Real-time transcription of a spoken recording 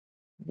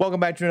Welcome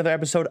back to another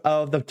episode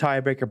of the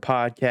Tiebreaker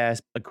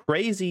Podcast. A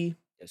crazy,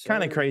 Yes,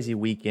 kind of sir. crazy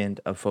weekend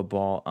of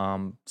football.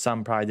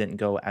 Some probably didn't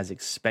go as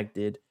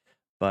expected,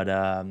 but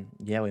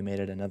yeah, we made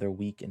it another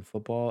week in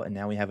football, and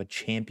now we have a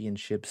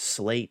championship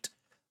slate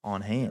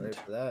on Yeah, ready hand.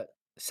 for that.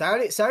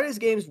 Saturday's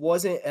games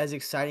wasn't as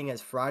exciting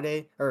as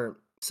Friday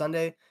or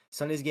Sunday.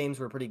 Sunday's games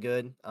were pretty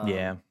good.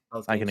 Yeah,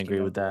 Both I can games came agree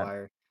down with to the that.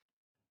 wire.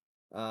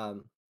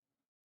 Um,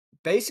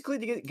 Basically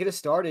to get us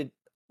started,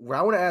 what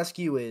I want to ask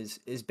you is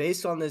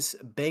based on this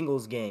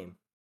Bengals game,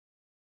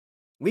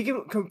 we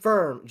can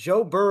confirm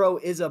Joe Burrow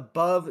is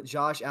above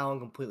Josh Allen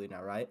completely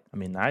now, right? I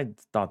mean, I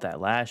thought that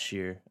last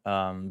year,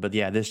 but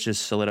yeah, this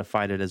just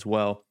solidified it as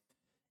well.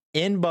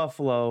 In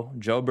Buffalo,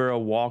 Joe Burrow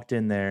walked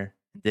in there,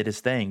 did his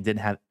thing,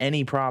 didn't have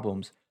any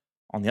problems.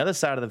 On the other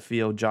side of the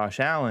field, Josh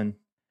Allen,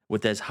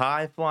 with this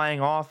high flying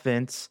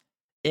offense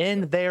in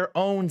Yep. their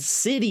own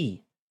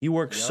city. You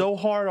work Yep. so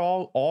hard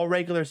all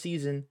regular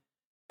season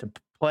to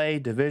play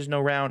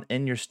divisional round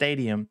in your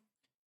stadium.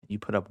 You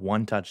put up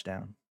one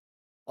touchdown.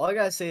 All I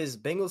gotta say is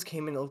Bengals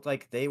came in, it looked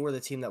like they were the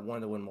team that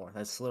wanted to win more.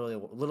 That's literally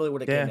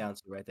what it came Yeah, down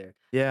to right there.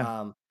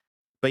 yeah. Um,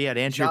 But yeah, to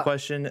answer your jo-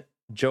 question,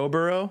 Joe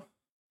Burrow,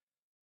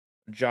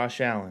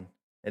 Josh Allen.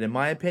 And in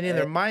my opinion,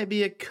 there eh, might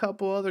be a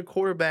couple other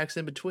quarterbacks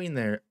in between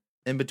there,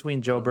 in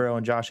between Joe um, Burrow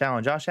and Josh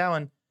Allen. Josh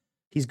Allen,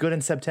 he's good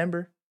in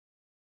September.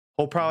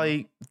 He'll mhm,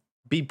 probably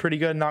be pretty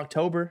good in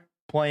October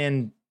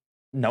playing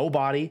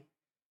nobody.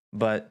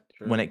 But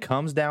when true. it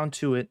comes down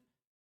to it,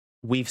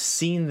 we've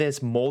seen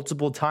this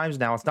multiple times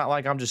now. It's not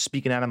like I'm just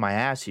speaking out of my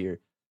ass here.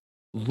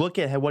 Look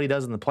at what he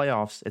does in the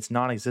playoffs. It's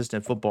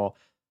non-existent football.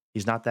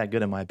 He's not that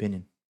good, in my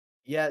opinion.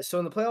 Yeah, so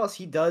in the playoffs,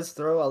 he does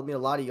throw, I mean, a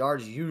lot of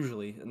yards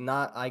usually.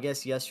 Not, I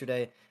guess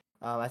yesterday,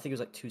 I think it was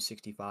like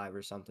 265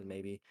 or something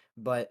maybe.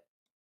 But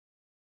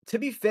to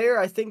be fair,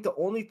 I think the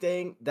only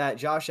thing that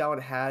Josh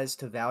Allen has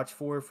to vouch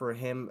for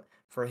him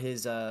for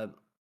his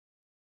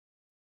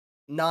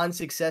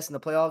non-success in the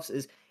playoffs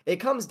is it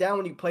comes down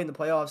when you play in the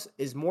playoffs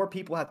is more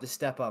people have to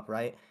step up,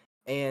 right?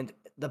 And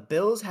the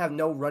Bills have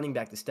no running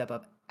back to step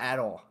up at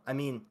all. I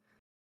mean,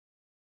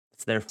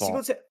 It's their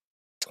fault. Singletary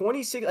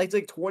 26, it's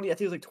like 20, I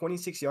think it was like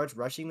 26 yards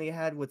rushing they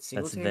had with That's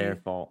their Singletary.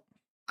 fault.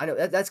 I know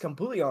that's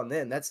completely on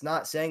them. That's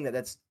not saying that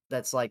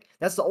that's like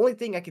that's the only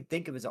thing I could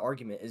think of as an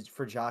argument is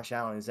for Josh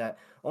Allen is that,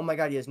 oh my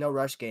God, he has no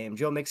rush game.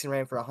 Joe Mixon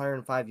ran for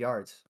 105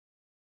 yards.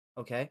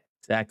 Okay.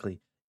 Exactly.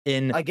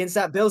 In Against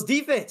that Bills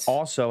defense.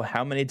 Also,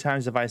 how many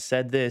times have I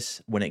said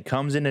this? When it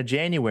comes into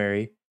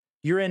January,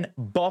 you're in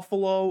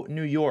Buffalo,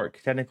 New York.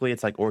 Technically,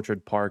 it's like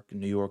Orchard Park,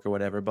 New York, or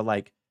whatever. But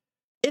like,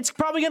 it's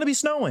probably going to be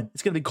snowing.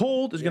 It's going to be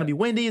cold. It's going to Yeah. be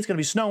windy. It's going to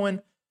be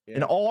snowing. And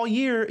Yeah. all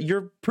year,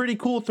 you're pretty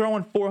cool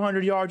throwing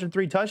 400 yards and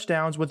 3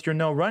 touchdowns with your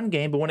no run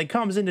game. But when it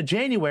comes into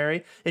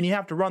January and you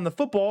have to run the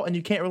football and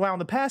you can't rely on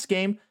the pass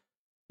game,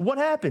 what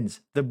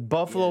happens? The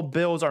Buffalo Yeah.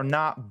 Bills are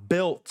not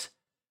built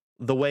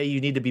the way you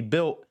need to be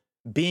built,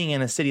 being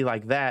in a city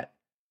like that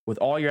with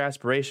all your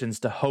aspirations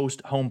to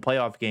host home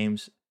playoff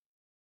games,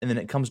 and then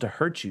it comes to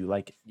hurt you.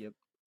 Yep.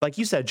 Like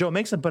you said, Joe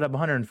Mixon put up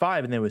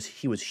 105, and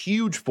he was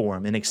huge for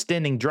him in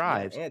extending Yeah.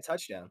 drives. And a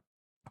touchdown.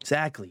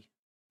 Exactly.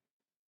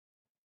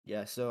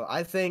 Yeah. So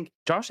I think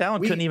Josh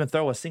Allen couldn't we even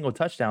throw a single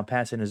touchdown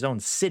pass in his own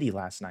city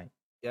last night.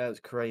 yeah, it was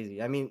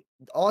crazy. I mean,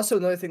 also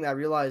another thing that I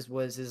realized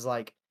is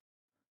like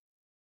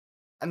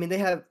I mean, they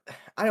have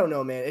I don't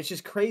know, man. It's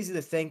just crazy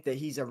to think that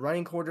he's a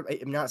running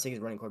quarterback. I'm not saying he's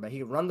a running quarterback. He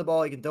can run the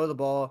ball, he can throw the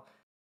ball.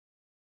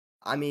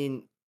 I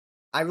mean,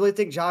 I really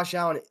think Josh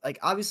Allen, like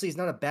obviously he's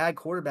not a bad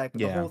quarterback, but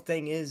the Yeah, whole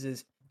thing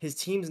is his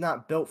team's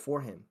not built for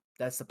him.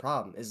 That's the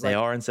problem. Is they like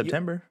are in you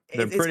September.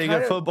 They're a it's pretty kind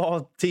good of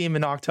football team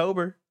in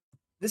October.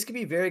 this could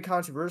be very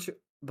controversial,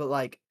 but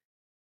like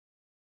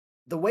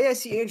the way I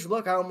see Andrew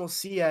Luck, I almost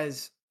see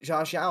as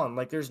Josh Allen.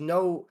 Like there's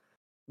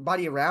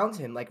nobody around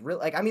him. Like real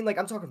like I mean, like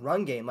I'm talking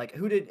run game. Like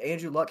who did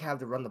Andrew Luck have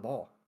to run the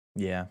ball?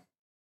 Yeah.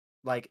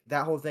 Like,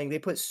 that whole thing, they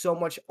put so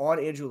much on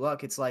Andrew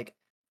Luck, it's like,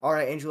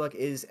 alright, Andrew Luck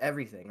is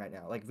everything right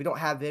now. Like, if we don't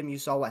have him, you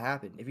saw what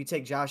happened. If you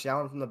take Josh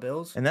Allen from the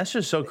Bills, And that's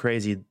just so eh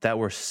crazy that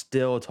we're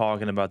still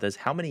talking about this.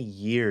 How many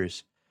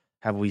years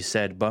have we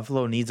said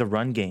Buffalo needs a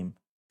run game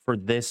for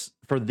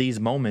these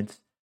moments?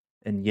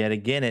 And yet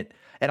again,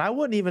 and I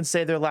wouldn't even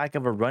say their lack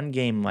of a run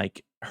game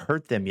like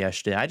hurt them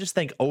yesterday. I just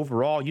think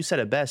overall, you said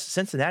it best.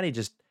 Cincinnati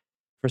just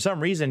for some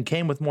reason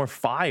came with more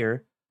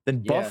fire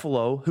than yeah,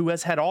 Buffalo, who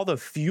has had all the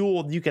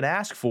fuel you can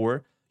ask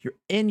for. You're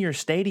in your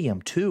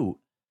stadium too,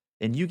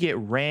 and you get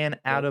ran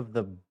out yep, of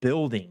the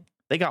building.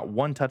 They got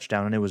one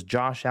touchdown, and it was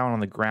Josh Allen on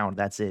the ground.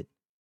 That's it.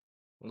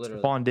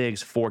 literally. Stephon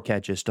Diggs, 4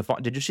 catches.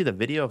 Did you see the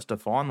video of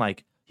Stephon?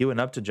 Like, he went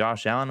up to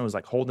Josh Allen and was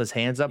like holding his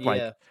hands up,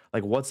 Yeah,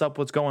 like what's up?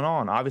 What's going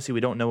on? Obviously, we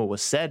don't know what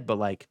was said, but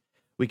like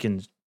we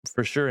can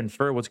for sure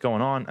infer what's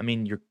going on. I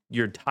mean,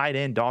 your tight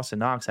end Dawson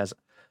Knox has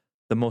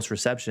the most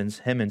receptions.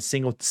 Him and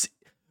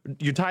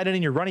your tight end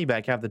and your running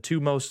back have the 2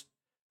 most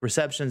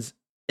receptions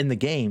in the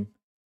game.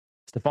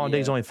 Stephon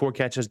Diggs yeah, only 4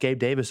 catches. Gabe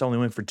Davis only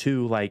went for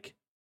 2. Like,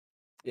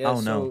 I yeah,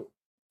 don't know.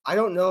 I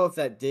don't know if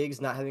that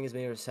Diggs not having as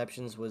many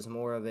receptions was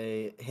more of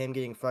a him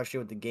getting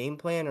frustrated with the game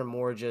plan or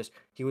more just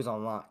he was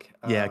on lock.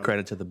 Yeah,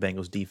 credit to the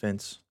Bengals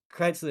defense.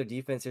 Credit to their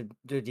defense.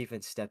 Their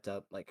defense stepped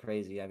up like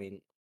crazy. I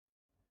mean,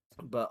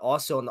 but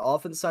also on the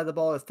offense side of the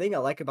ball, the thing I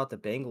like about the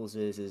Bengals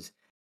is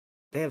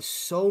they have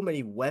so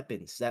many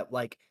weapons that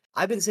like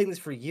I've been saying this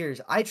for years.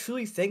 I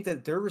truly think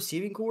that their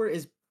receiving core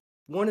is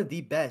one of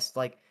the best.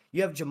 Like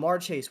you have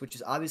Jamar Chase, which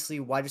is obviously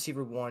wide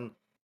receiver one.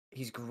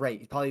 He's great.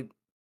 He's probably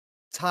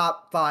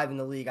top 5 in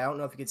the league. I don't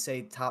know if you could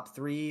say top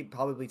 3,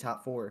 probably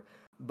top 4.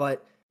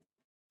 But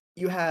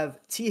you have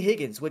T.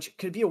 Higgins, which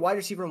could be a wide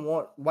receiver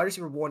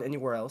one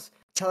anywhere else.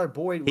 Tyler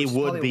Boyd, He which is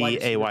would probably a wide be a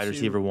receiver wide two.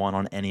 receiver 1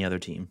 on any other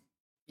team.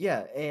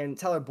 Yeah, and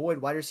Tyler Boyd,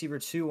 wide receiver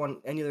 2 on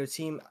any other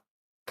team.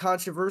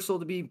 Controversial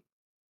to be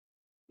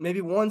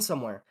maybe 1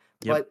 somewhere,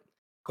 Yep, but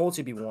Colts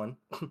would be 1.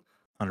 100%.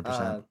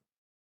 uh,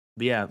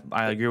 But yeah,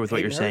 I agree with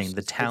what you're Hayden saying. Hurst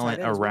The is a good tight talent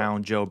end as well.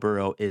 around Joe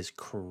Burrow is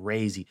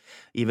crazy.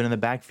 Even in the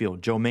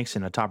backfield, Joe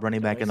Mixon, a top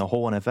running Joe back in the Mixon.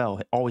 whole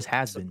NFL, always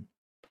has So, been.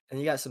 and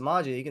you got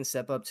Samaje, he can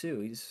step up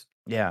too.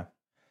 Yeah,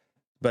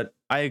 but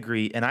I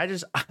agree. And I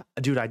just,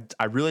 dude,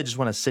 I really just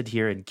want to sit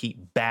here and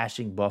keep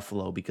bashing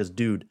Buffalo because,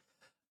 dude,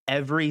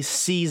 every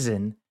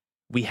season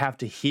we have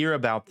to hear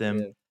about them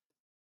Yeah,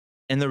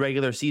 in the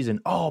regular season.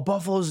 Oh,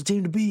 Buffalo's a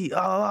team to beat.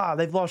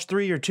 They've lost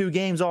 3 or 2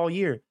 games all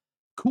year.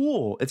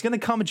 Cool. It's going to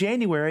come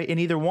January, and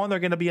either one, they're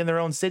going to be in their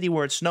own city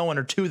where it's snowing,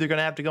 or two, they're going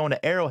to have to go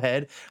into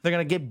Arrowhead. They're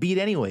going to get beat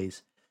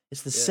anyways.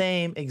 It's the yeah,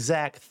 same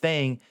exact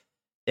thing.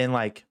 And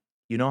like,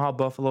 you know how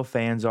Buffalo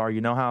fans are.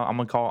 You know how I'm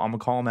gonna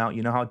call them out.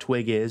 You know how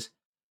Twig is.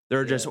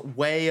 They're just yeah.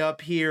 way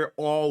up here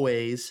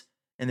always.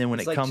 And then when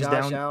It's it like comes Josh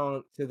down,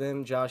 Allen to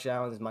them. Josh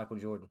Allen is Michael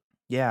Jordan.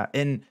 yeah.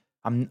 And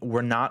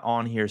we're not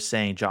on here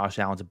saying Josh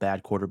Allen's a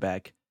bad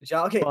quarterback,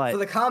 Okay, but for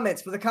the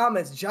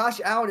comments, Josh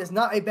Allen is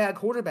not a bad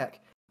quarterback.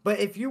 But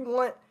if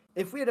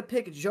we had to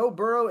pick Joe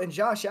Burrow and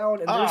Josh Allen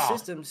and their ah,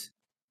 systems,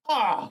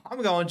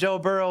 I'm going Joe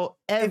Burrow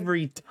if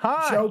every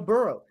time. Joe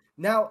Burrow.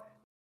 Now,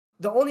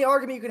 the only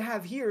argument you could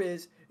have here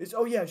is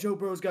oh yeah, Joe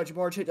Burrow's got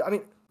Jamar Chase.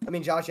 I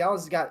mean Josh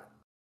Allen's got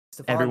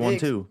Stephon Everyone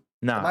Diggs. too.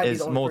 That Nah, might be the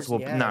it's only person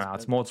multiple. he No, has,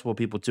 it's but multiple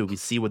people too. We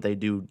see what they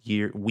do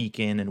week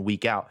in and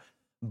week out.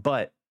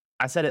 But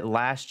I said it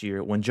last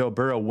year when Joe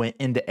Burrow went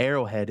into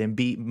Arrowhead and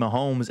beat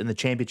Mahomes in the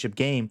championship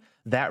game.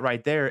 That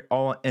right there,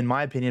 all in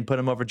my opinion, put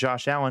him over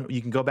Josh Allen.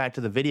 You can go back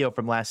to the video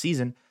from last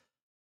season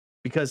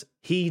because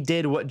he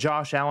did what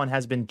Josh Allen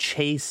has been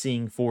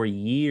chasing for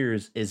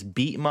years: is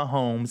beat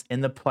Mahomes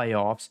in the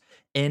playoffs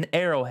in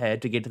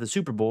Arrowhead to get to the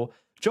Super Bowl.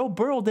 Joe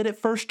Burrow did it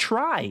first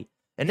try,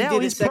 and he now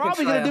did he's his second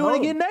probably try going to at do it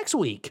again home. next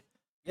week.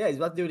 Yeah, he's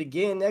about to do it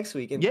again next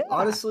week. And Yeah.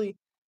 honestly,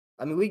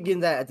 I mean we can get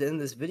into that at the end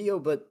of this video,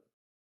 but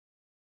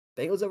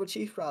Bengals over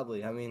Chiefs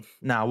probably. I mean,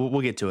 Nah,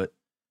 we'll get to it.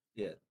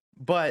 yeah.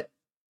 But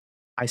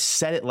I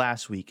said it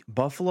last week.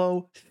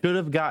 Buffalo should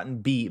have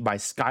gotten beat by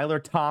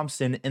Skylar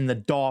Thompson and the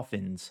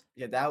Dolphins.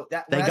 Yeah, that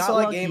when They I got saw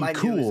that game, lucky.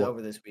 I knew it was Cool.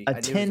 over this week. A I knew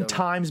it was 10 over.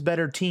 times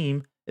better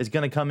team is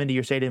going to come into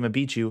your stadium and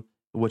beat you,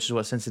 which is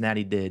what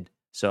Cincinnati did.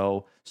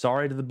 So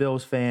sorry to the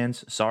Bills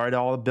fans. Sorry to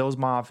all the Bills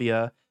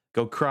Mafia.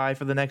 Go cry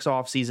for the next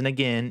offseason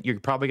again. You're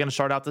probably going to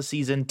start out the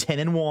season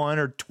 10-1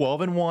 or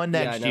 12-1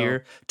 Yeah, I next know.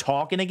 year,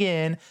 talking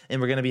again.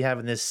 And we're going to be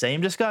having this same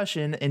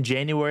discussion in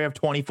January of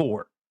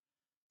 24.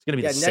 It's going to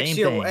be Yeah, the next same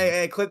year, thing.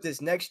 hey, clip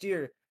this. Next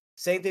year,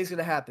 same thing's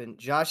gonna happen.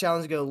 Josh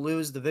Allen's gonna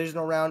lose the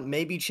divisional round,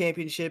 maybe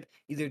championship,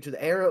 either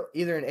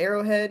in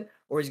Arrowhead,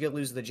 or he's gonna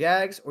lose to the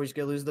Jags, or he's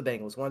gonna lose to the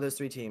Bengals. One of those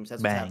 3 teams.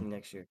 That's what's Bang. happening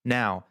next year.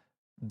 Now,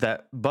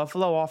 that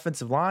Buffalo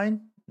offensive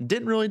line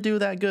didn't really do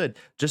that good.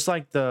 Just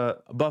like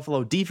the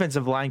Buffalo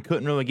defensive line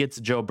couldn't really get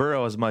to Joe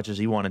Burrow as much as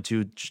he wanted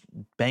to.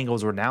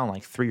 Bengals were down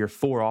like 3 or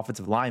 4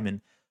 offensive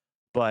linemen,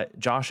 but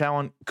Josh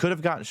Allen could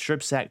have gotten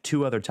strip sacked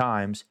 2 other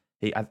times.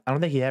 I don't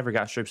think he ever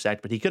got strip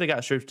sacked, but he could have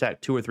got strip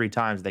sacked 2 or 3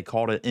 times. They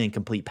called it an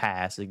incomplete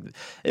pass.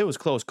 It was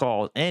close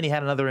calls, and he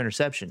had another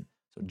interception.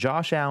 So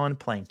Josh Allen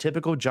playing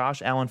typical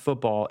Josh Allen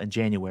football in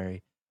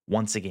January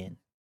once again.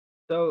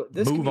 So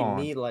this could Move be on.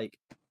 me. Like,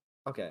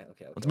 okay.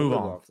 Let's We'll move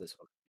move on. on for this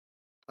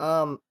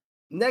one.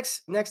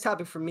 Next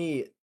topic for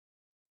me.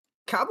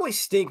 Cowboys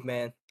stink,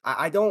 man.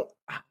 I don't.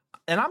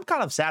 And I'm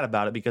kind of sad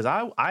about it because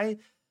I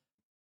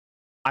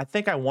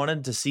think I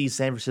wanted to see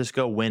San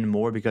Francisco win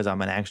more because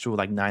I'm an actual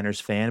like Niners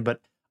fan,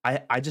 but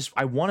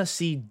I want to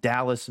see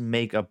Dallas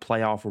make a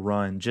playoff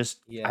run. Just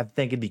I Yeah,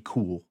 think it'd be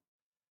cool.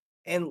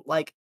 and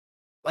like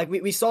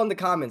we saw in the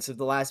comments of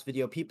the last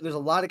video, people. There's a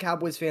lot of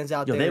Cowboys fans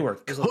out Yo, they there. were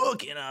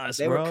cooking us,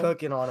 They were bro.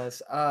 cooking on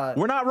us.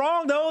 We're not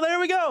wrong though. There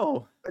we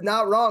go.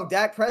 Not wrong.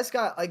 Dak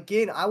Prescott,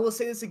 again, I will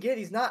say this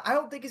again. I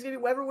don't think he's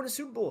gonna ever win a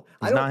Super Bowl.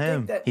 I He's not don't think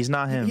him. that He's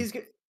not him.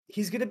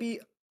 he's gonna be.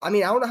 I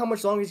mean, I don't know how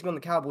much longer he's gonna be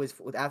on the Cowboys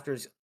after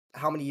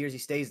how many years he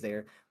stays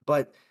there,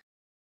 but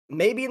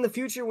maybe in the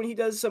future when he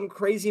does some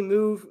crazy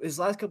move, his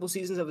last couple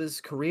seasons of his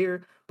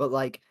career. But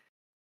like,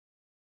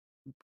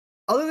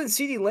 other than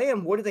CeeDee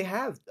Lamb, what do they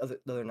have the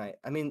other night?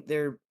 I mean,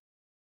 they're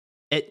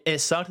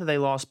It sucked that they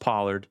lost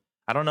Pollard.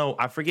 I don't know.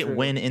 I forget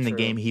when in the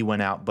game true. he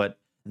went out, but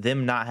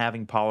them not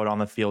having Pollard on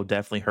the field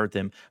definitely hurt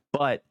them.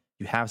 But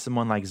You have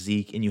someone like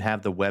Zeke, and you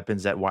have the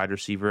weapons at wide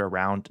receiver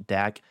around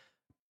Dak.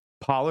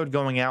 Pollard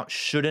going out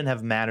shouldn't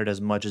have mattered as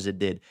much as it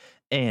did.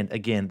 And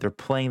again, they're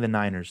playing the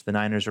Niners. The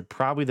Niners are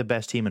probably the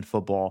best team in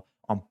football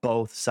on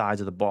both sides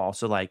of the ball.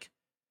 So, like,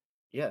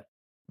 Yeah.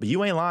 but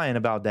you ain't lying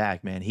about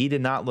Dak, man. He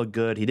did not look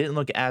good. He didn't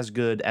look as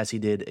good as he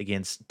did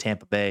against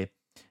Tampa Bay.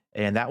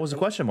 And that was a And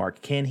question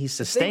mark. Can he the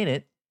thing sustain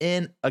it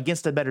in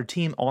against a better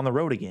team on the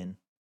road again?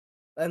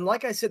 and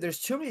like I said, there's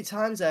too many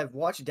times I've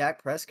watched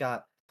Dak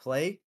Prescott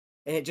play,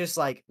 and it just,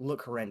 like,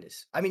 look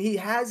horrendous. I mean, he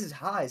has his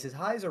highs. His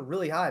highs are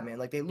really high, man,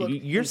 like, they look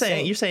You're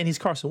insane. saying he's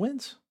Carson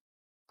Wentz?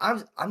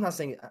 I'm not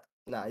saying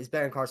nah, he's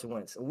better than Carson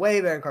Wentz.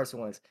 Way better than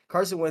Carson Wentz.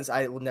 Carson Wentz,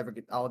 I'll never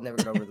get over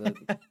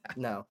the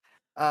no.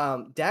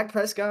 Dak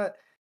Prescott,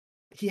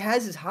 he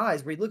has his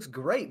highs where he looks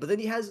great, but then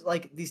he has,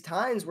 like, these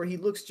times where he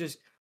looks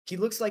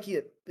like he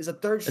is a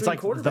 3rd It's string like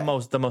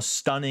quarterback. the most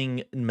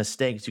stunning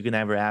mistakes you can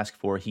ever ask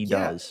for, he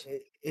Yeah, does.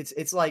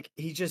 it's like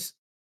he just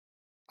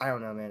I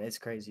don't know, man, it's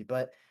crazy,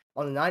 but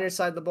on the Niners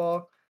side of the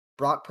ball,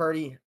 Brock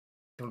Purdy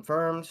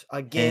confirmed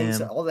again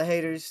to Him. all the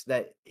haters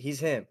that he's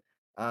him.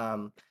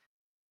 Um,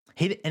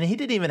 He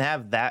didn't even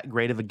have that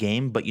great of a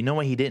game, but you know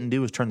what he didn't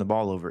do is turn the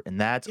ball over,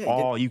 and that's yeah, he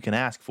did. all you can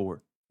ask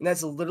for And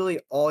that's literally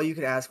all you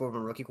can ask for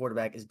from a rookie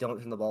quarterback is don't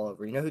turn the ball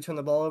over. You know who turned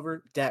the ball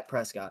over? Dak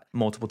Prescott.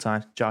 multiple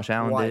times. Josh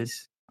Allen did.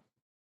 Twice.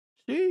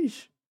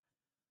 Sheesh.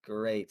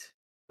 Great.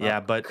 Yeah,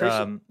 but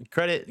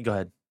credit. Go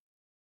ahead.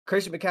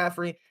 Christian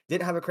McCaffrey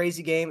didn't have a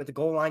crazy game at the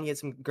goal line. He had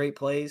some great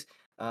plays.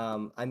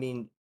 I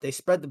mean, they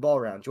spread the ball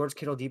around. George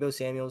Kittle, Debo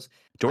Samuels,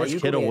 George Ayuk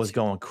only Kittle had was two.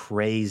 going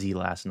crazy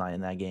last night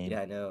in that game.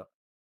 Yeah, I know.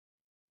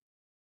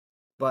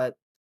 But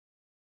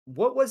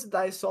what was it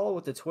that I saw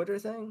with the Twitter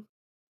thing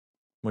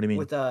What do you mean?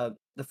 with the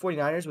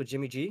 49ers with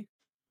Jimmy G?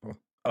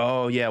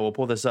 Oh yeah, we'll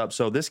pull this up.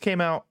 So this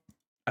came out.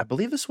 I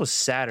believe this was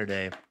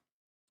Saturday.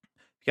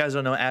 If you guys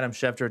don't know, Adam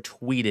Schefter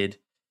tweeted.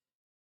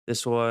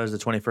 This was the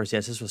 21st.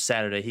 Yes, this was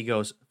Saturday. He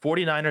goes,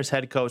 49ers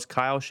head coach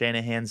Kyle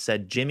Shanahan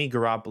said Jimmy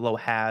Garoppolo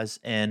has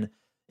an,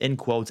 in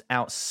quotes,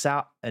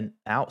 an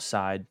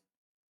outside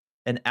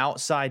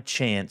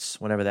chance,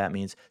 whatever that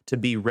means, to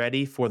be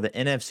ready for the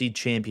NFC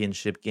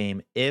Championship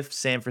game if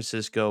San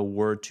Francisco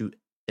were to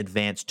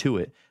advance to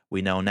it.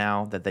 We know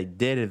now that they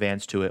did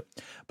advance to it,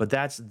 but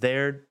that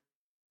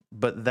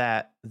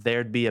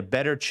there'd be a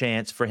better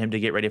chance for him to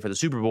get ready for the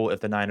Super Bowl if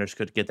the Niners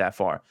could get that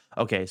far.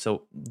 Okay,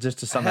 so just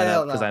to sum that up,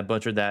 Hell because I no.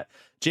 butchered that,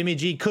 Jimmy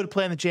G could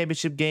play in the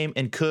championship game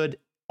and could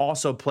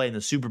also play in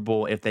the Super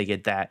Bowl if they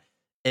get that.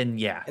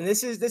 And yeah, And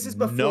this is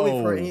before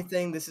we've heard no,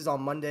 anything. This is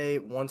on Monday,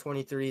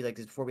 123. Like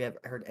this is before we have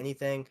heard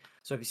anything.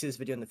 So if you see this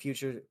video in the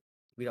future,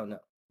 we don't know.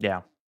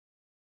 yeah,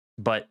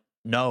 but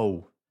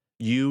no,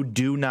 you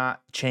do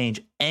not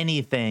change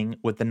anything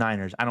with the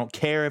Niners. I don't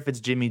care if it's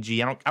Jimmy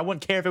G. I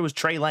wouldn't care if it was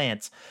Trey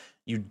Lance.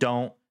 You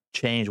don't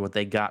change what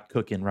they got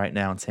cooking right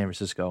now in San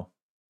Francisco.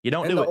 You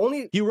don't And do the it.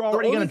 only You were the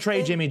already going only to trade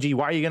thing Jimmy G.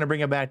 Why are you going to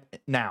bring him back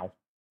now?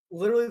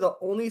 literally the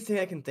only thing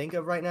I can think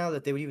of right now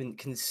that they would even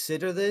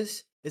consider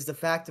this is the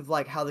fact of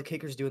like how the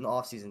kickers do in the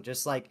offseason.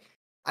 Just like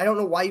I don't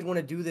know why you'd want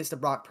to do this to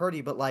Brock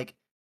Purdy, but like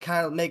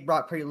kind of make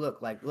Brock Purdy look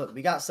like, look,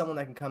 we got someone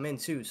that can come in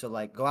too. So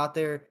like go out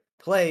there,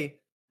 play,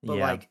 but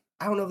Yeah, like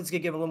I don't know if it's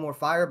gonna give him a little more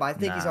fire, but I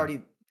think he's nah.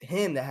 already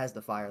him that has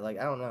the fire. Like,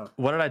 I don't know.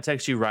 What did I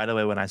text you right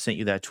away when I sent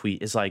you that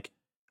tweet? It's like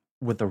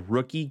with a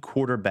rookie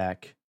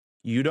quarterback,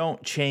 you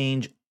don't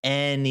change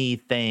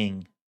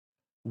anything.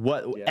 Yeah,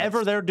 Whatever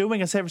that's they're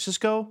doing in San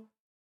Francisco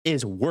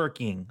is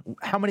working.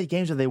 How many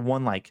games have they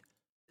won? Like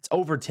it's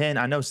over 10.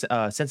 I know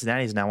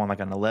Cincinnati's now on like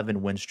an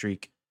 11 win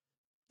streak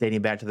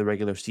dating back to the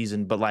regular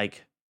season, but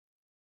like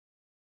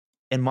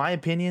in my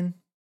opinion,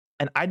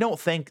 and I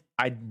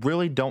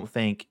really don't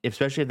think,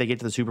 especially if they get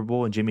to the Super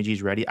Bowl and Jimmy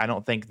G's ready, I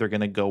don't think they're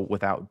going to go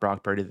without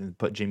Brock Purdy and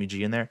put Jimmy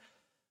G in there.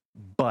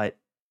 But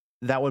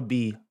that would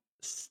be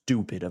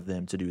stupid of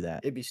them to do that.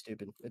 it'd be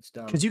stupid. It's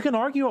dumb. Because you can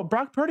argue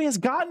Brock Purdy has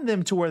gotten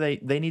them to where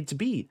they need to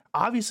be.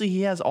 Obviously,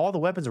 he has all the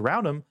weapons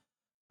around him,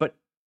 but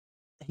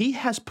he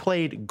has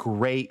played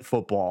great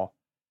football,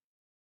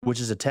 which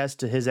is a test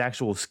to his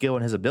actual skill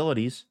and his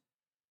abilities.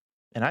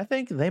 And I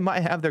think they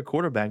might have their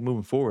quarterback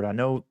moving forward. I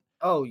know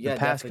Oh the yeah,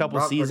 past definitely. couple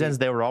Brock Purdy seasons,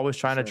 they were always for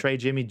trying to sure. trade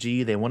Jimmy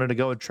G. They wanted to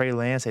go with Trey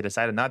Lance. They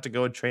decided not to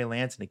go with Trey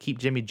Lance and to keep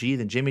Jimmy G.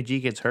 Then Jimmy G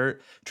gets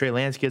hurt. Trey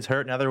Lance gets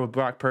hurt. Now they're with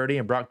Brock Purdy,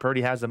 and Brock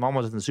Purdy has them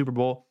almost in the Super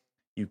Bowl.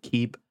 You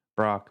keep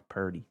Brock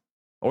Purdy,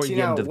 or you See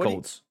give him now, to the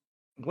Colts.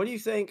 what do you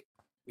think?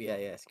 Yeah,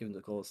 yeah, it's giving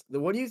the Colts.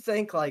 What do you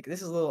think? Like,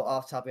 this is a little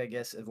off topic, I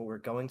guess, of what we're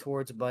going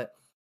towards. But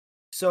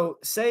so,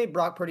 say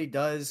Brock Purdy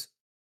does,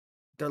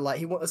 they're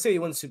like let's say he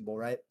wins the Super Bowl,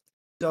 right?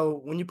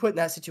 So when you put in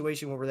that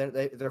situation where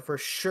they're for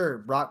sure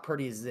Brock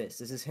Purdy is this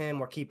is him,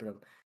 we're keeping him.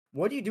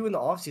 What do you do in the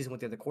offseason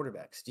with the other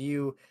quarterbacks? Do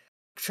you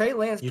Trey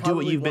Lance You do what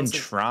probably you've been wants to.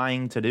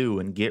 trying to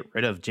do and get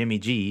rid of Jimmy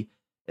G,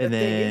 The and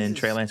thing then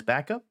Trey is Lance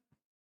backup.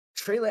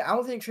 I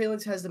don't think Trey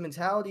Lance has the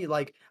mentality.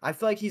 Like, I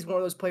feel like he's one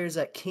of those players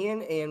that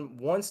can and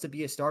wants to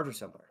be a starter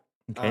somewhere.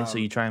 Okay, so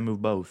you Um, try and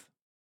move both.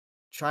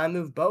 Try and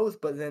move both,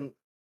 but then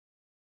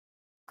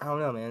I don't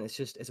know, man.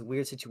 It's a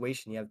weird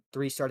situation. You have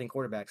three starting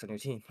quarterbacks on your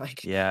team.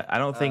 Like, Yeah, I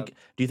don't think. um,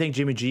 Do you think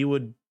Jimmy G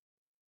would?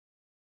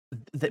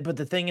 But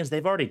the thing is,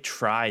 they've already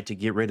tried to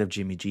get rid of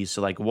Jimmy G.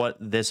 So, like, what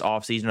this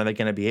offseason are they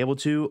going to be able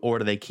to, or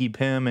do they keep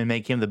him and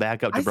make him the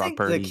backup to I Brock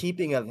think the Purdy?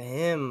 keeping of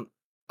him,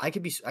 I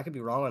could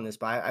be wrong on this,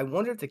 but I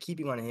wonder if the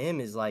keeping on him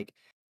is like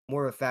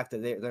more of a fact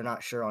that they're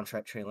not sure on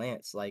Trey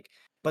Lance. Like,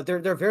 but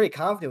they're very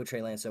confident with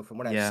Trey Lance. So from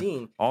what I've Yeah.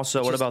 seen,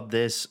 Also, it's what just about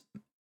this?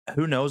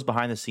 Who knows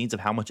behind the scenes of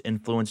how much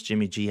influence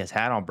Jimmy G has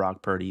had on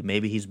Brock Purdy?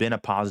 Maybe he's been a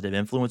positive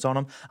influence on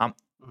him.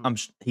 mhm.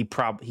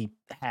 He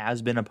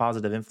has been a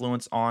positive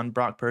influence on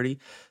Brock Purdy.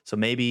 So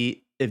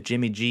maybe if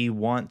Jimmy G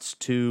wants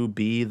to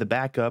be the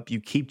backup, you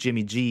keep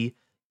Jimmy G.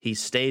 He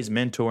stays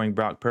mentoring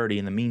Brock Purdy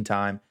in the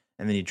meantime,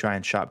 and then you try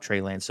and shop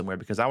Trey Lance somewhere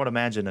because I would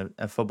imagine an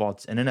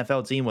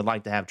NFL team would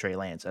like to have Trey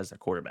Lance as their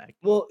quarterback.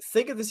 Well,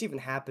 think if this even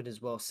happened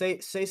as well. Say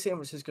San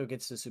Francisco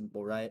gets to the Super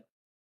Bowl, right?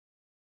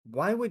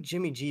 Why would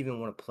Jimmy G even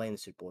want to play in the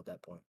Super Bowl at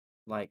that point?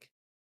 Like,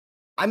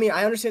 I mean,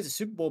 I understand it's a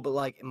Super Bowl, but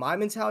like in my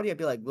mentality, I'd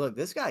be like, look,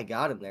 this guy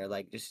got him there.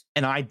 Like, just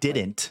And I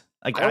like didn't.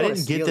 Like, I I don't want to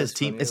didn't get steal this this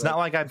team. from you. It's not Like,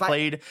 like I if I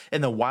played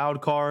in the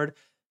wild card,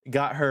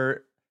 got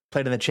hurt,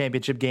 played in the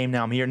championship game.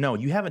 Now I'm here. No,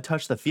 you haven't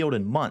touched the field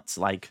in months.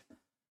 Like,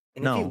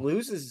 and if he no.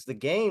 loses the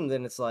game,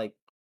 then it's like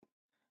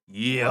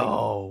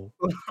Yo.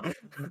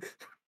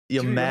 You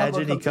dude, how imagine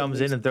about he I'm taking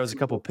comes you in to and the throws a Super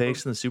couple Bowl, bro?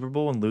 picks in the Super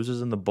Bowl and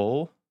loses in the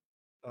bowl?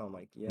 Oh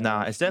my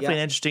Nah, it's gosh. definitely Yeah.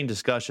 an interesting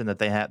discussion that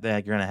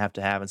you're gonna have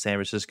to have in San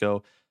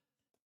Francisco.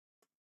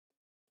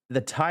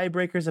 The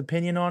tiebreaker's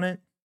opinion on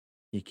it,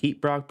 you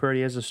keep Brock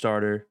Purdy as a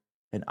starter.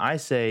 And I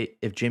say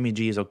if Jimmy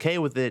G is okay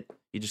with it,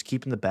 you just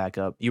keep him the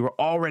backup. You were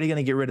already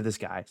gonna get rid of this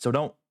guy. So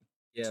don't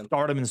Yeah.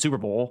 start him in the Super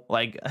Bowl.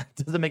 Like, it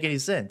doesn't make any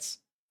sense.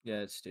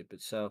 Yeah, it's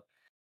stupid. So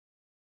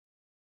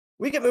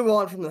we can move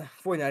on from the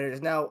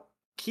 49ers. Now,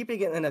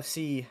 keeping it in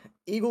NFC,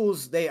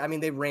 Eagles, I mean,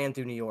 they ran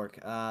through New York.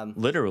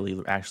 Literally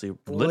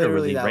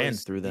That ran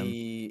was through them.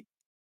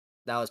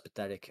 that was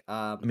pathetic.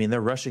 I mean,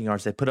 their rushing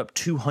yards, they put up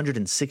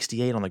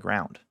 268 on the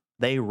ground.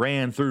 They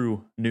ran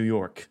through New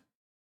York.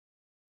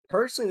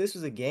 Personally, this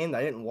was a game that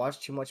I didn't watch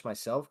too much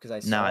myself because I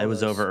Nah, it saw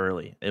was over those.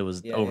 early. It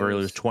was Yeah, it over early.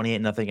 It was was. 28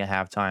 nothing at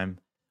halftime,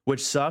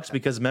 which sucks uh,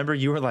 because remember,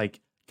 you were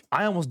like,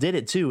 I almost did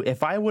it too.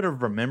 If I would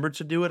have remembered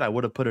to do it, I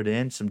would have put it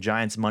in some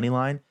Giants money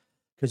line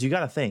because you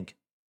got to think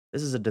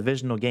this is a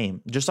divisional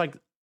game, just like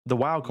the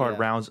wild card Yeah,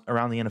 rounds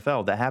around the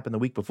NFL that happened the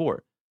week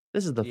before.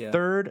 This is the yeah,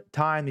 third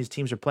time these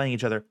teams are playing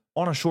each other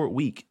on a short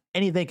week.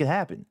 Anything could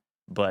happen,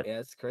 but yeah.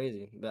 It's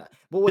crazy. But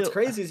what's still,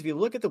 crazy is if you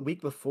look at the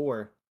week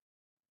before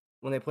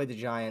when they played the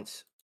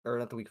Giants, or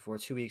not the week before,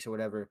 2 weeks or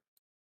whatever.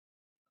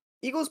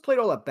 Eagles played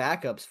all the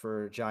backups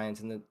for Giants,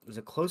 and it was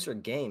a closer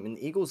game, and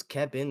the Eagles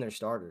kept in their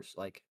starters.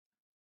 Like,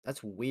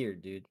 that's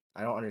weird, dude.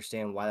 I don't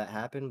understand why that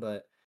happened,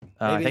 but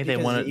I maybe it's think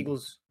because the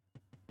Eagles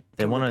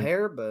they can wanted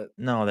prepare. But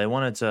no, they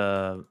wanted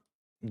to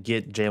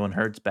get Jalen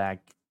Hurts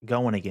back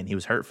going again. He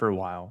was hurt for a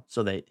while,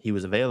 so he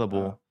was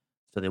uh, available.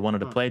 So they wanted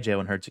to hmm. play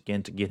Jalen Hurts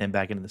again to get him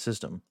back into the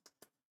system.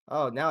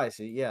 Oh, now I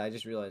see. Yeah, I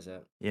just realized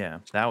that. Yeah,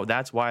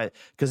 that's why.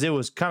 Because it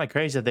was kind of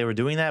crazy that they were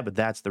doing that, but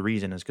that's the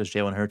reason is because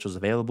Jalen Hurts was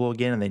available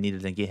again, and they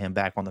needed to get him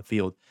back on the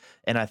field.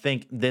 And I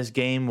think this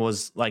game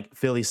was like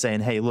Philly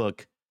saying, "Hey,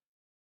 look,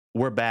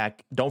 we're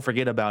back. Don't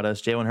forget about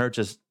us. Jalen Hurts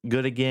is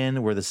good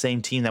again. We're the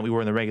same team that we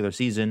were in the regular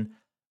season."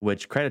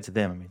 Which credit to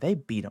them. I mean, they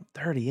beat them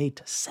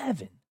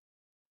 38-7.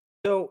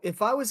 So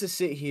if I was to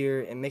sit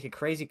here and make a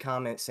crazy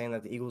comment saying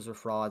that the Eagles are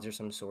frauds or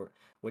some sort,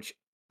 which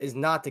is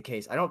not the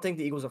case, I don't think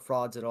the Eagles are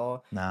frauds at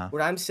all. Nah,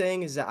 What I'm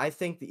saying is that I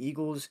think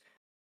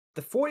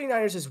the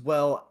 49ers as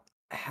well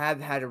have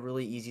had a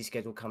really easy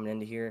schedule coming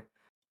into here,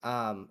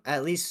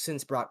 at least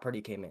since Brock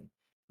Purdy came in.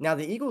 Now,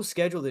 the Eagles'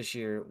 schedule this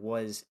year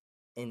was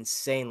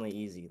insanely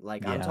easy.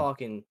 Like, I'm yeah,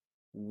 talking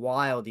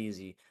wild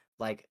easy.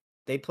 Like,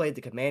 they played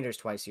the Commanders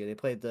twice a year. They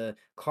played the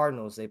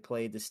Cardinals. They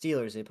played the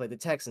Steelers. They played the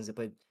Texans. They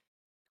played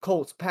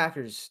Colts,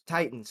 Packers,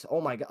 Titans. Oh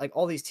my god! Like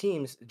all these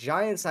teams.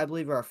 Giants, I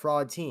believe, are a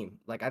fraud team.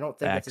 Like I don't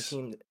think that's a facts.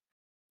 team.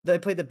 They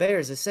played the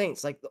Bears, the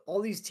Saints. Like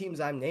all these teams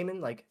I'm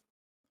naming. Like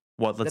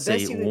What, the let's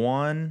say best team.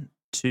 one,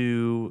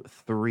 two,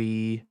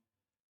 three,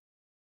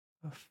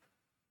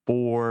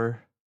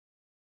 four.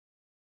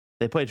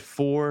 They played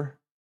four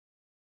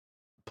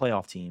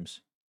playoff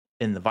teams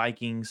in the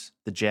Vikings,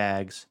 the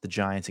Jags, the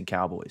Giants, and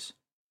Cowboys.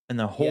 And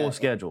the whole Yeah,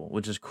 schedule,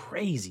 which is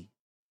crazy.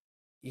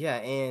 yeah,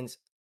 and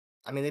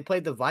I mean they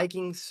played the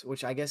Vikings,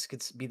 which I guess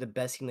could be the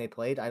best team they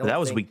played. I But don't that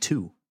was think. week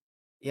 2.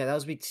 Yeah, that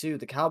was week 2.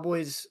 The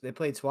Cowboys they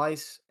played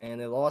twice and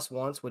they lost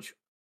once, which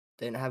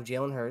didn't have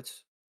Jalen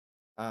Hurts.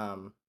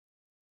 Um,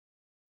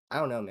 I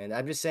don't know, man.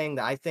 I'm just saying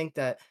that I think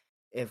that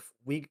if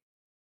we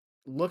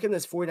look in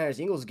this 49ers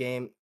Eagles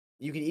game,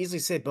 you could easily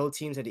say both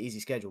teams had an easy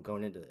schedule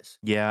going into this.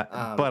 Yeah,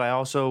 but Um, I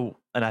also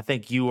and I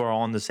think you are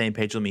on the same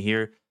page with me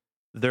here.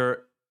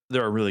 They're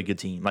they're a really good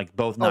team. Like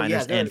both oh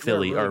yeah, Niners and they're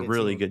a Philly really are good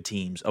really team. good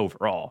teams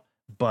overall,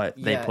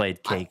 but they Yeah,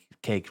 played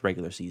cake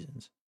regular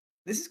seasons.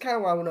 this is kind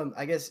of where I want to,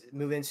 I guess,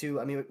 move into.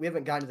 I mean, we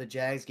haven't gotten to the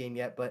Jags game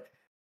yet, but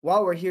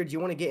while we're here, do you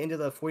want to get into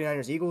the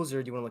 49ers Eagles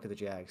or do you want to look at the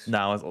Jags?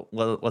 Now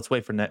let's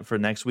wait for for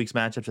next week's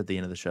matchups at the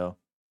end of the show.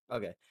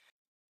 Okay.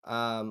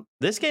 Um,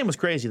 This game was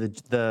crazy.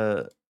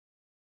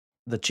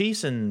 The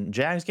Chiefs and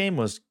Jags game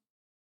was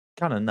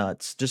kind of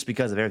nuts just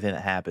because of everything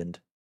that happened.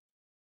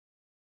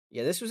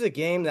 Yeah, this was a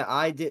game that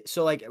I did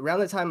so, like, around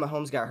the time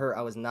Mahomes got hurt,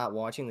 I was not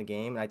watching the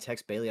game, and I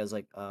text Bailey, I was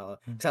like, Mm.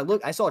 'cause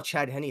I saw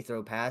Chad Henne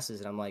throw passes,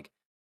 and I'm like,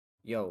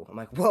 "Yo," I'm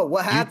like, "Whoa,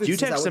 what You happened you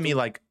since I texted went me to."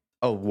 like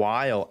a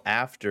while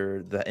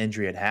after the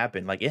injury had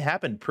happened. Like it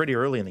happened pretty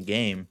early in the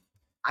game.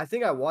 I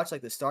think I watched,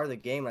 like, the start of the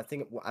game, and I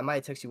think I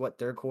might have texted you, what,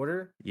 3rd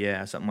quarter?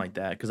 Yeah, something like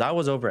that. Because I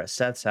was over at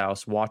Seth's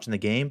house watching the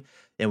game,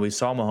 and we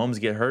saw Mahomes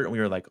get hurt, and we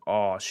were like,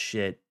 "Oh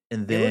shit!"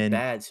 And It looked then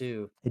bad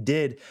too. it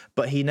did,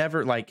 but he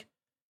never like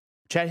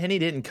Chad Henne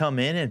didn't come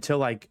in until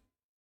like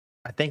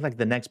I think like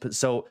the next.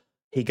 So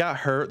he got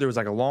hurt. There was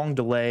like a long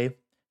delay.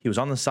 He was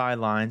on the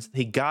sidelines.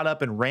 He got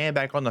up and ran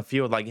back on the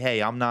field like,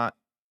 "Hey, I'm not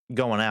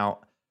going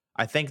out."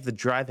 I think the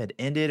drive had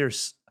ended, or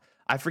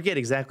I forget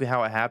exactly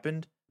how it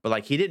happened, but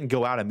like he didn't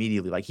go out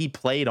immediately. Like he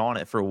played on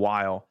it for a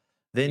while.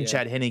 Then Yeah.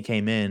 Chad Henne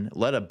came in,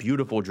 led a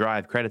beautiful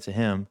drive. Credit to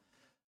him.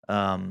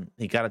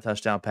 He got a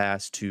touchdown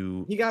pass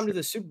to. He got him to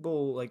the Super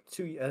Bowl, like,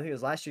 2 I think it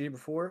was last year, year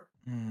before,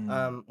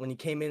 Hmm, when he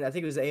came in. I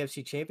think it was the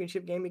AFC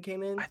Championship game he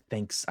came in I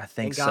think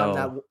and got him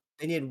that so. w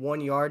they needed 1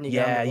 yard, and he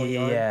got him the Yeah, 1 yeah,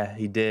 yard. yeah,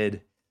 he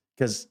did.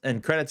 Because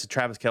and credit to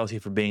Travis Kelce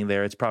for being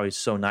there. It's probably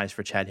so nice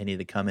for Chad Henne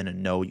to come in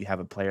and know you have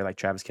a player like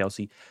Travis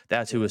Kelce.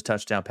 That's who Yeah. his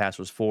touchdown pass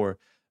was for.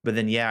 But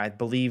then, yeah, I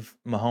believe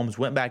Mahomes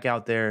went back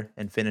out there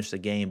and finished the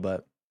game,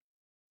 but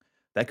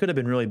that could have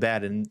been really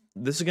bad. And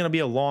this is going to be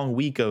a long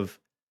week of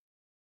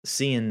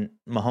seeing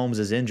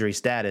Mahomes' injury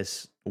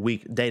status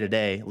week day to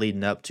day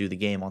leading up to the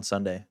game on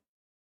Sunday.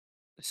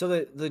 So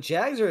the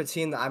Jags are a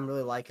team that I'm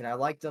really liking. I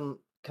liked them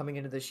coming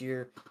into this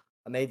year.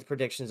 I made the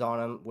predictions on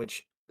them,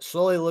 which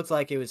slowly looked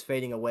like it was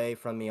fading away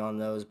from me on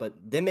those. But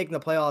them making the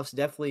playoffs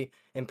definitely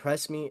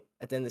impressed me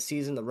at the end of the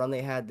season. The run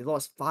they had, they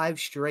lost 5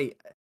 straight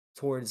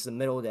towards the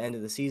middle to end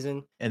of the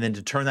season. And then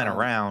to turn that Um,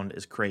 around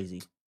is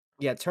crazy.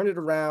 yeah, turned it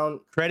around.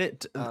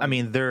 Credit, I Um,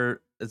 mean,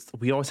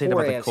 we always say it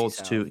Poor about the AFC Colts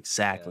too. South. Yeah.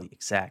 Exactly,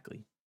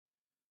 exactly.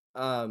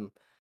 Um,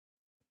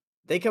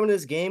 they come into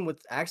this game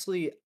with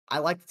actually. I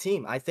like the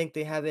team. I think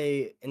they have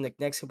in the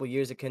next couple of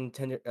years a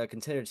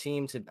contender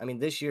team to. I mean,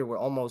 this year we're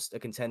almost a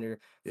contender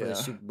for the Yeah.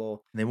 Super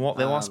Bowl. They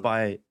lost Um,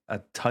 by a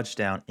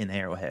touchdown in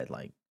Arrowhead,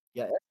 like,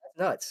 Yeah, that's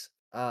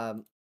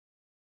nuts.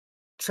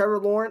 Trevor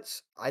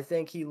Lawrence, I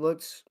think he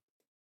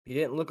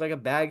didn't look like a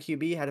bad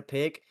QB, had a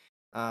pick.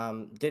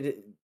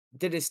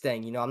 Did his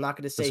thing. I'm not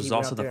gonna this say he was went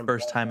also out the there and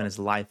first balled time in out. his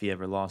life he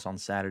ever lost on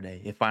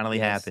Saturday. It finally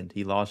Yes, happened.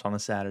 He lost on a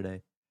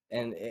Saturday.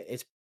 and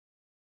it's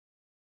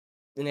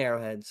an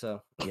Arrowhead,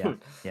 so Yeah,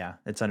 yeah,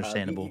 it's he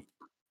understandable.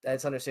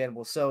 that's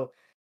understandable. So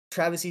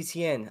Travis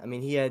Etienne, I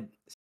mean, he had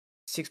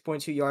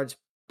 6.2 yards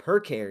per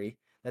carry.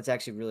 That's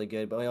actually really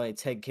good, but only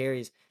 10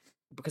 carries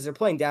because they're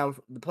playing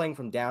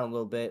from down a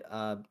little bit.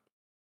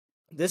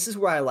 This is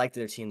where I like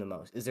their team the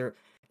most.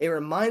 It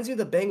reminds me of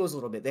the Bengals a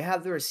little bit. They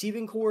have the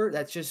receiving core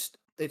that's just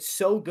it's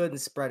so good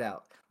and spread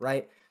out,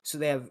 right? So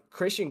they have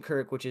Christian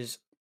Kirk, which is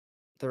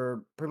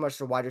their pretty much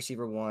their wide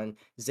receiver one,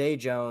 Zay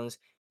Jones,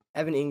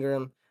 Evan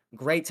Ingram,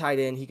 great tight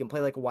end. He can play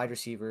like a wide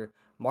receiver.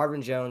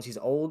 Marvin Jones, he's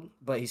old,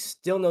 but he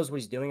still knows what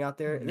he's doing out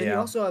there. And then you Yeah.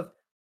 also have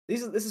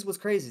this is what's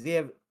crazy. They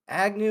have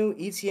Agnew,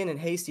 ETN, and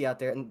Hasty out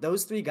there, and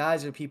those three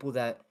guys are people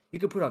that you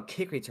could put on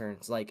kick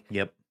returns. Like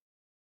Yep.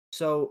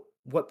 so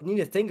what we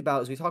need to think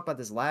about is we talked about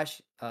this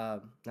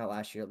not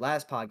last year,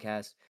 last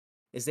podcast,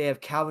 is they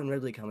have Calvin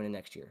Ridley coming in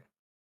next year.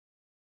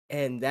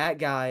 And that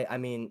guy, I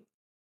mean,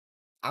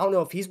 I don't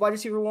know if he's wide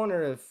receiver one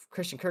or if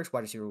Christian Kirk's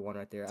wide receiver one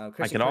right there. I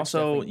Christian could Kirk's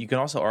also definitely you can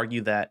also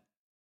argue that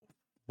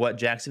what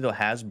Jacksonville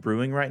has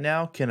brewing right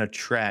now can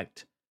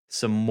attract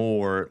some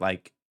more,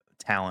 like,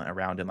 talent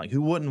around him. Like,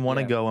 who wouldn't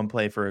wanna yeah, go and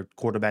play for a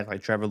quarterback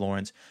like Trevor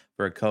Lawrence,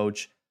 for a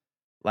coach?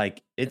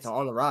 Like, it's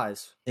on the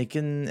rise. it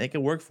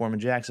can work for him in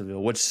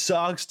Jacksonville, which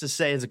sucks to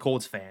say as a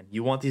Colts fan.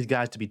 You want these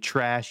guys to be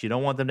trash. You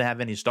don't want them to have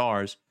any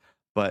stars,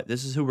 but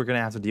this is who we're gonna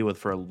have to deal with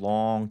for a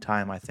long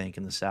time, I think,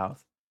 in the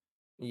South.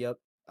 Yep.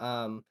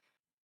 Um,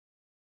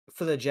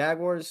 for the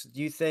Jaguars,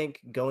 do you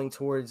think going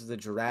towards the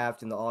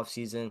draft in the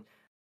offseason,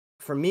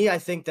 for me, I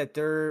think that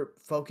their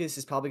focus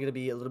is probably going to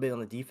be a little bit on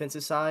the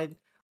defensive side.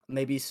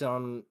 Maybe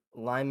some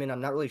linemen.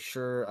 I'm not really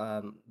sure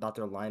about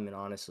their linemen,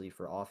 honestly,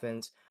 for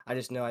offense. I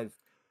just know I've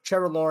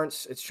Trevor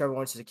Lawrence. It's Trevor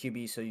Lawrence as a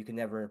QB, so you can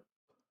never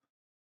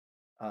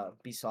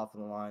be soft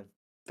on the line.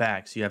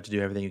 Facts. You have to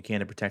do everything you can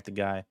to protect the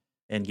guy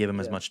and give him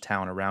as Yeah. much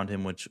talent around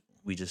him, which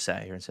we just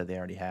sat here and said they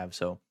already have.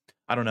 So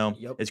I don't know.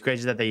 Yep. It's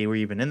crazy that they were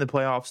even in the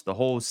playoffs the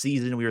whole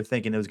season. We were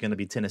thinking it was going to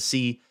be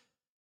Tennessee.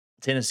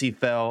 Tennessee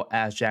fell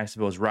as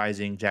Jacksonville was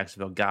rising.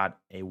 Jacksonville got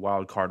a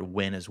wild card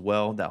win as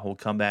well. That whole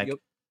comeback. Yep.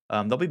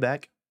 They'll be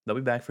back. They'll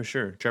be back for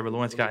sure. Trevor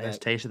Lawrence They'll be got his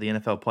back. taste of the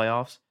NFL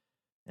playoffs,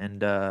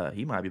 and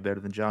he might be better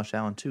than Josh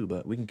Allen too.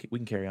 But we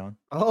can carry on.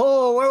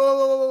 Oh,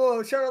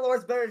 whoa. Trevor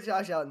Lawrence better than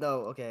Josh Allen.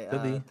 No, okay.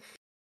 Could be.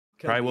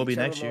 Could Probably will be be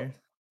Trevor next Lawrence.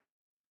 year.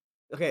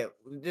 Okay,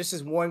 this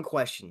is one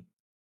question.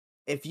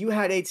 If you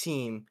had a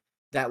team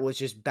that was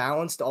just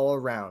balanced all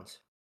around,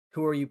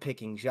 who are you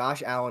picking,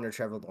 Josh Allen or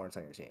Trevor Lawrence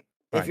on your team? If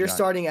Probably you're Josh.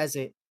 starting as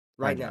a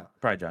right now?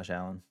 Probably Josh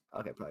Allen.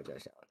 Okay, probably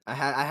Josh Allen.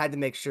 I had to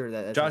make sure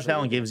that that's Josh what you were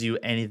Allen gonna gives say. you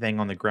anything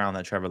on the ground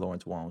that Trevor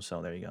Lawrence won't.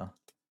 So there you go.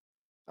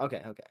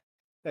 Okay, okay.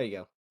 There you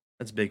go.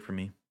 That's big for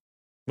me.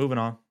 Moving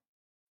on.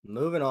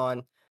 Moving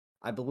on.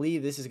 I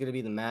believe this is gonna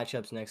be the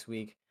matchups next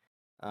week.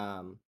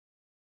 Um,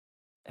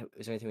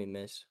 is there anything we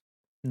missed?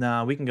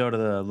 Nah, we can go to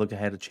the look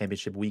ahead of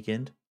championship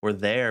weekend. We're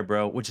there,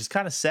 bro, which is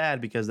kind of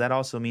sad because that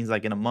also means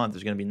like in a month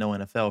there's going to be no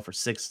NFL for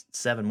 6,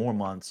 7 more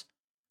months.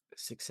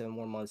 6, 7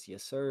 more months.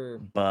 Yes, sir.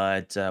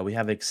 But we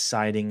have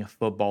exciting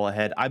football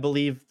ahead. I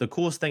believe the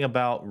coolest thing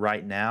about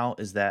right now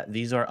is that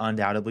these are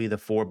undoubtedly the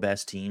four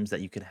best teams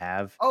that you could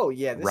have Oh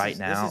yeah, right this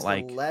now. is the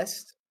Like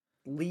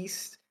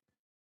least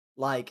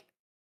like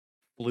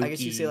I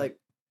guess you say fluky. like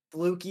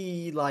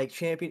fluky like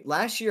champion.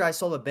 Last year I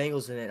saw the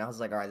Bengals in it and I was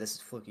like, all right, this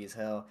is fluky as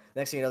hell.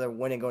 Next thing you know, they're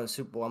winning, going to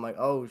Super Bowl. I'm like,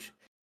 oh,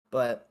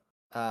 but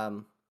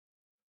um,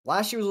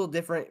 last year was a little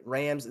different.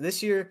 Rams.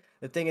 This year,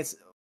 the thing is,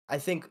 I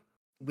think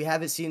we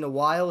haven't seen in a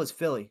while is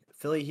Philly.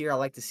 Philly here, I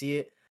like to see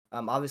it.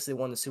 Obviously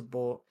won the Super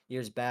Bowl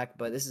years back,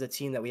 but this is a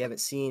team that we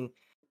haven't seen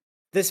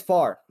this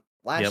far.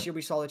 Last Yep. year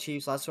we saw the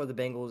Chiefs. Last year the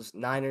Bengals.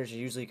 Niners are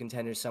usually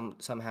contenders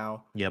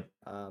somehow. Yep.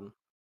 Um,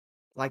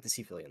 like to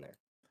see Philly in there.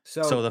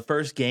 So So the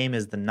first game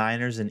is the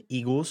Niners and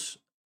Eagles.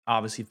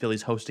 Obviously,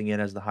 Philly's hosting it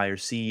as the higher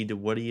seed.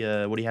 What do you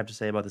have to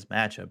say about this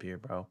matchup here,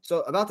 bro?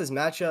 so about this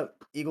matchup,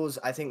 Eagles.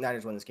 I think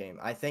Niners win this game.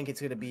 I think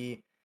it's gonna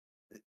be.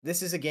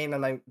 This is a game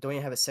that I don't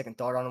even have a second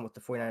thought on with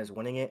the 49ers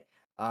winning it.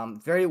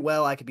 Very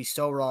well, I could be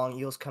so wrong.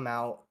 Eagles come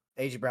out.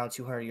 AJ Brown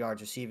 200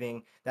 yards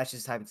receiving. That's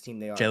just the type of team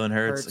they are. Jalen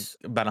Hurts Hurts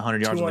about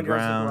 100 yards on the 200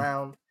 yards on the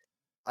ground. ground.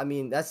 I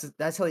mean,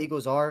 that's how the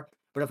Eagles are.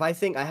 But if I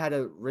think I had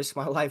to risk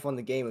my life on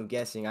the game of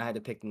guessing, I had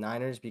to pick the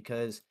Niners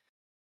because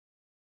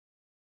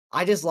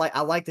I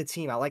like the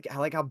team. I like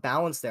how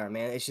balanced they are,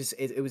 man. It's just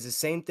it was the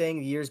same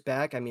thing years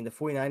back. I mean, the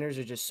 49ers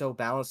are just so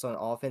balanced on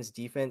offense,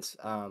 defense.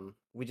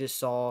 We just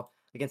saw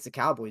against the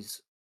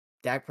Cowboys,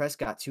 Dak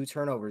Prescott 2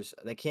 turnovers.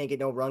 They can't get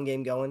no run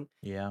game going.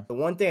 Yeah. The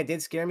one thing that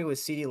did scare me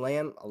was CeeDee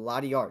Lamb, a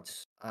lot of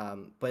yards.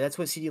 But that's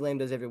what CeeDee Lamb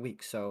does every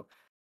week. So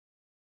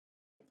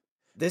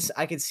this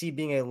I could see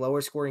being a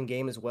lower scoring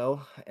game as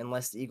well,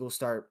 unless the Eagles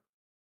start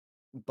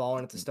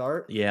balling at the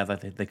start. Yeah,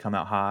 that they come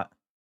out hot.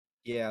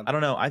 Yeah. I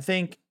don't know. I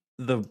think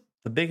the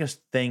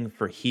biggest thing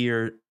for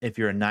here, if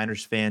you're a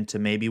Niners fan, to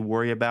maybe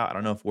worry about, I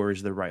don't know if worry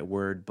is the right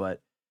word,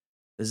 but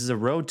this is a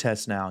road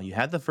test now. You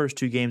had the first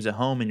two games at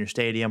home in your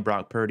stadium.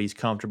 Brock Purdy's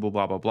comfortable,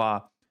 blah, blah,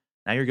 blah.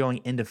 Now you're going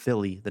into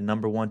Philly, the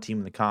number one team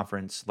in the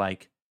conference.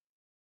 Like,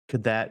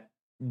 could that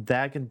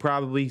can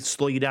probably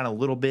slow you down a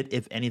little bit,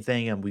 if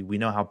anything. And we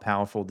know how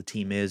powerful the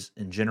team is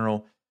in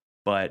general.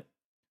 But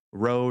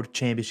road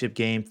championship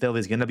game,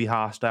 Philly's gonna be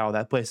hostile.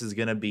 That place is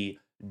gonna be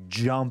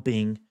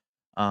jumping.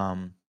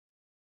 Um,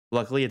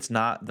 Luckily, it's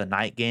not the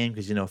night game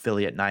because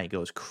Philly at night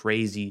goes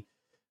crazy.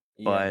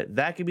 Yeah. But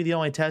that could be the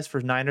only test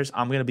for Niners.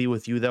 I'm going to be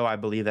with you though. I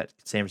believe that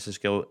San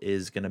Francisco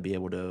is going to be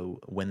able to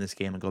win this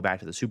game and go back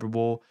to the Super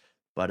Bowl.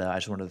 But I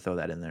just wanted to throw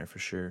that in there for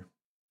sure.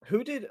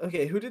 Who did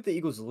the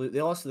Eagles lose?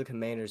 They lost to the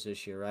Commanders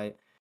this year, right?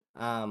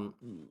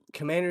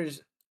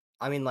 Commanders,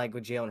 I mean, like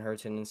with Jalen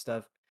Hurts and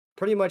stuff.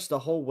 Pretty much the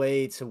whole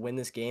way to win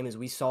this game is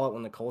we saw it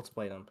when the Colts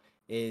played them.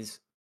 Is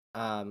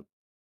um,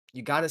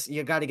 you gotta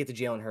get to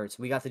Jalen Hurts.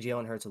 We got the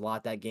Jalen Hurts a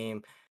lot that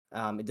game.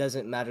 It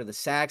doesn't matter the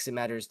sacks; it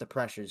matters the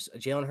pressures.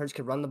 Jalen Hurts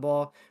could run the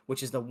ball,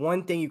 which is the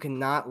one thing you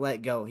cannot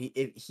let go. He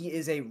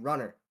is a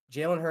runner.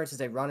 Jalen Hurts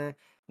is a runner.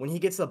 When he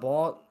gets the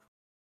ball,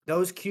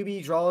 those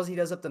QB draws he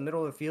does up the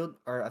middle of the field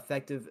are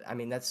effective. I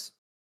mean, that's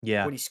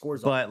Yeah, what he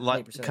scores on but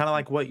like 90% of kind of the time.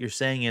 like what you're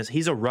saying is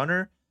he's a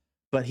runner,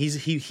 but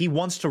he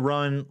wants to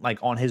run like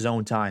on his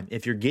own time.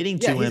 If you're getting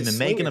Yeah, to he's a him and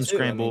making slinger him too. I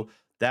mean, scramble,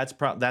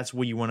 that's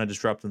where you want to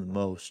disrupt him the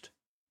most.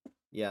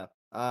 yeah.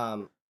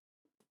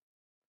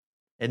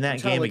 In I'm that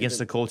trying to game look at against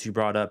the the Colts you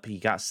brought up, he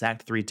got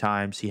sacked 3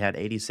 times. He had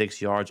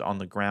 86 yards on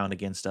the ground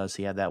against us.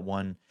 He had that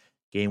one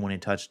game-winning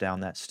touchdown.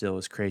 That still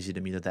is crazy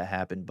to me that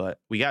happened, but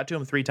we got to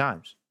him 3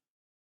 times.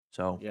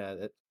 So, yeah.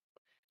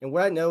 And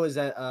what I know is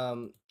that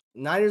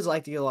Niners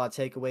like to get a lot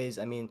of takeaways.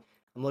 I mean,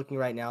 I'm looking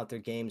right now at their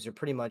games. They're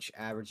pretty much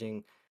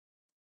averaging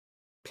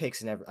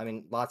picks in every. I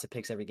mean, lots of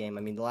picks every game.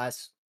 I mean, the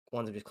last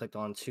ones I just clicked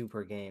on 2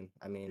 per game.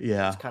 I mean, it's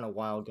yeah. kind of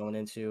wild going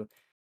into.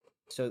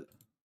 So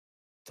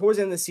towards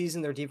the end of the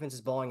season, their defense is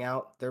balling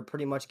out. They're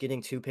pretty much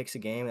getting 2 picks a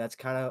game.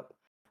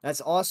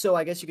 That's also,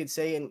 I guess you could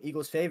say, in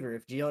Eagles' favor.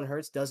 If Jalen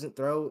Hurts doesn't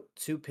throw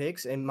 2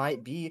 picks, it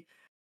might be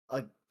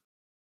a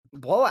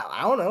blowout.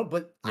 I don't know,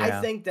 but I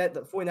Yeah. think that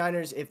the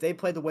 49ers, if they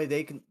play the way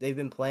they've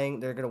been playing,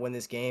 they're gonna win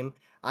this game.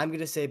 I'm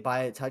gonna say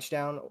by a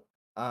touchdown.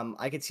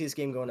 I could see this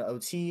game going to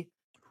OT,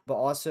 but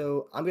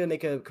also I'm gonna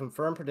make a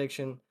confirmed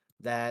prediction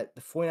that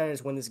the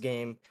 49ers win this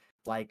game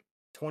like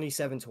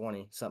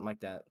 27-20, something like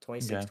that. Okay.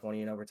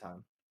 26-20 in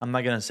overtime. I'm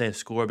not gonna say a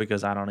score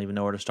because I don't even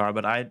know where to start,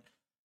 but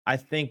I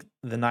think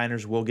the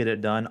Niners will get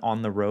it done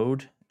on the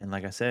road. And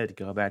like I said,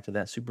 go back to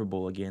that Super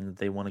Bowl again that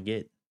they want to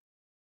get.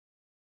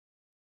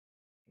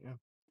 Yeah.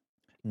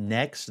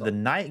 Next, the So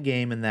night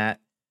game in that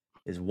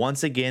is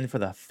once again for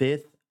the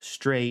fifth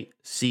straight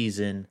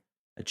season.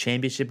 a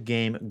championship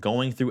game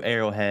going through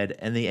Arrowhead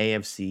and the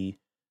AFC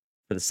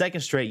for the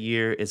second straight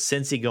year. Is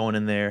Cincy going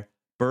in there?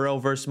 Burrow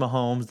versus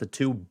Mahomes, the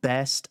two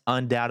best,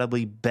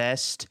 undoubtedly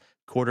best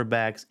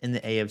quarterbacks in the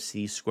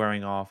AFC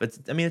squaring off.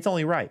 I mean, it's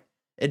only right.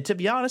 And to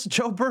be honest,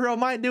 Joe Burrow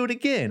might do it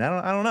again.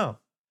 I don't know.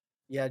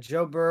 Yeah,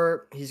 Joe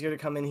Burr, he's gonna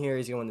come in here,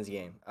 he's gonna win this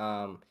game.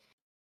 And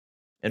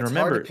It's hard to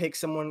remember, pick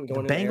someone the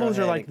going into Bengals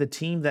are Arrowhead. like the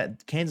team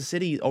that Kansas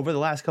City over the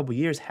last couple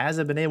years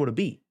hasn't been able to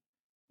beat,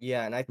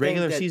 Yeah, and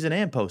regular season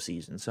and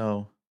postseason.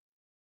 So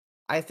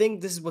I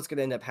think this is what's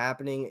gonna end up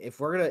happening. If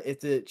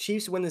the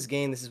Chiefs win this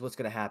game, this is what's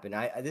gonna happen.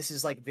 This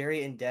is like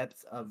very in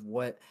depth of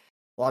what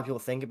a lot of people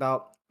think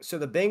about. So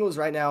the Bengals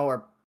right now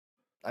are,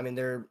 I mean,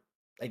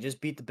 they just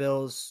beat the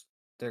Bills.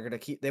 They're gonna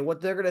keep they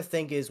what they're gonna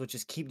think is, which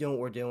is keep doing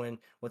what we're doing.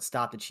 Let's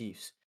stop the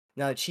Chiefs.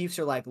 Now the Chiefs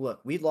are like, look,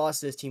 we lost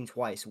this team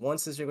twice.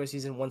 Once this regular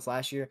season, once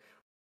last year.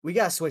 We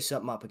gotta switch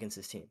something up against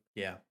this team.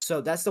 yeah,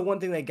 So that's the one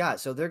thing they got.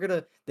 So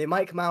they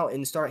might come out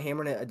and start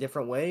hammering it a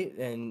different way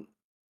and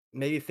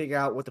maybe figure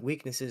out what the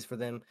weakness is for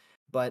them.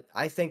 But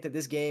I think that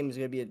this game is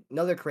gonna be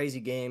another crazy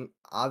game.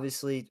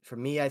 Obviously, for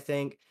me, I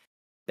think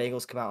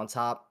Bengals come out on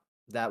top.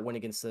 That win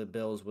against the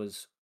Bills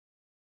was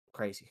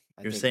crazy.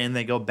 I you're think saying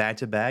they go back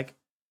to back.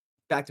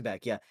 back to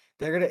back, yeah.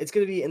 It's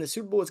gonna be in the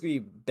Super Bowl, it's gonna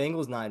be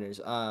Bengals Niners.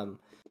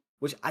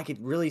 Which I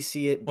could really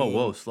see it Whoa,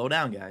 whoa, being slow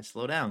down, guys.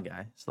 Slow down,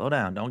 guy. Slow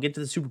down. Don't get to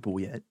the Super Bowl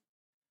yet.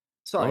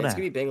 Slow sorry, it's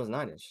down. gonna be Bengals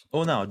Niners.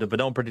 Oh no, but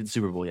don't predict the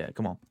Super Bowl yet.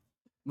 Come on.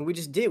 But we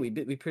just did. We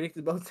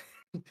predicted both.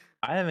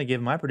 I haven't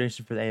given my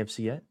prediction for the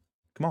AFC yet.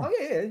 Come on. Oh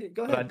yeah,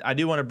 go But ahead. I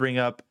do want to bring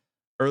up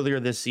earlier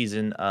this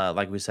season,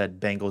 like we said,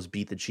 Bengals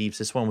beat the Chiefs.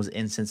 This one was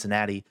in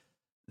Cincinnati.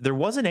 There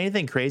wasn't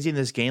anything crazy in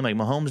this game. Like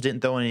Mahomes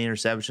didn't throw any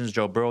interceptions.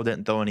 Joe Burrow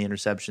didn't throw any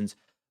interceptions.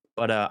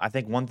 But I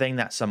think one thing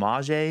that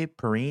Samaje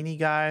Perini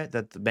guy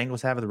that the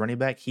Bengals have at the running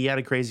back, he had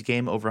a crazy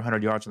game, over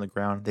 100 yards on the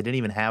ground. They didn't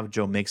even have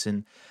Joe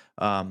Mixon.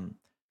 Um,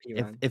 P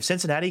if Ryan. if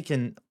Cincinnati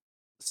can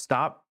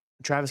stop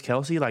Travis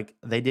Kelsey like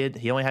they did,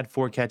 he only had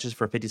 4 catches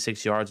for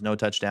 56 yards, no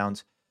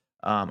touchdowns.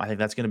 I think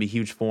that's going to be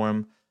huge for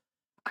him.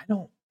 I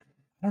don't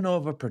I don't know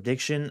of a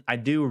prediction. I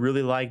do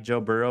really like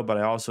Joe Burrow, but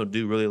I also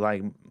do really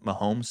like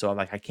Mahomes. So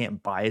I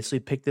can't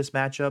biasly pick this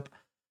matchup.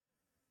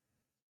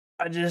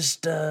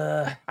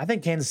 I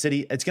think Kansas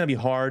City, it's gonna be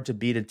hard to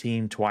beat a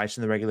team twice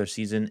in the regular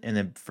season and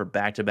then for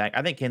back to back.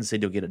 I think Kansas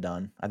City will get it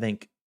done. I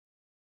think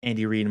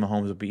Andy Reid and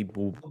Mahomes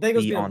will Well,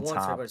 Bengals be beat 'em on once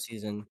top. regular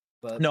season,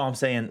 but No, I'm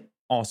saying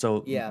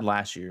also yeah,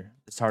 last year.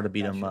 It's hard to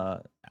beat them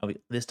gotcha.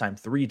 this time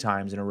 3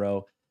 times in a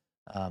row,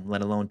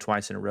 let alone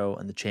twice in a row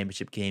in the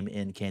championship game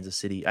in Kansas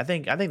City. I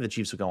think the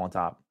Chiefs will go on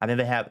top. I think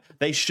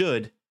they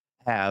should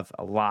have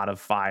a lot of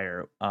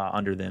fire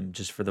under them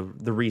just for the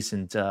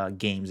recent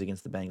games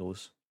against the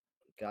Bengals.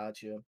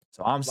 Gotcha.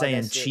 So I'm Like I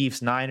saying said,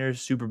 Chiefs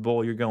Niners Super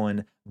Bowl. You're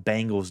going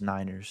Bengals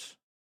Niners.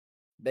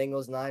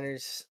 Bengals,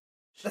 Niners.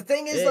 The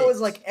thing is, though, is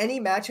Shit. like any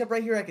matchup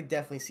right here, I could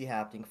definitely see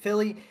happening.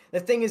 Philly. The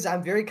thing is,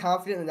 I'm very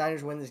confident the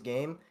Niners win this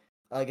game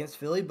against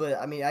Philly, but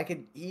I mean, I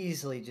could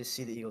easily just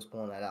see the Eagles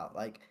pulling that out.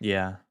 Like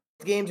Yeah.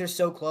 games are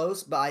so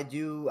close, but I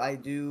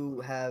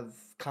do have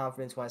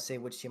confidence when I say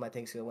which team I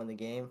think is gonna win the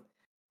game.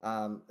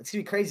 It's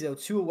gonna be crazy though.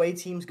 Two away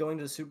teams going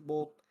to the Super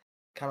Bowl,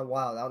 kind of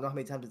wild. I don't know how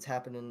many times it's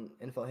happened in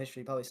NFL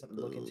history. Probably something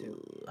to look into.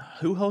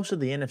 Who hosted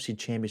the NFC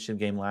Championship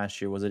game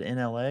last year? Was it in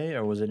LA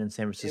or was it in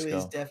San It was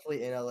Francisco?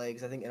 definitely in LA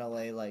because I think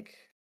LA like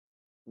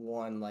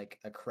won like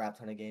a crap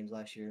ton of games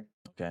last year.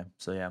 Okay.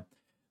 So yeah.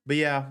 But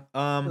yeah,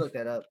 You look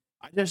that up.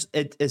 I just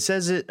it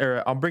says it,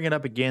 or I'll bring it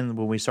up again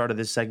when we started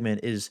this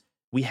segment, is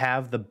we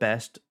have the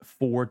best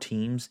 4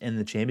 teams in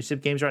the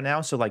championship games right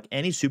now. So like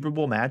any Super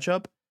Bowl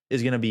matchup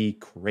is gonna be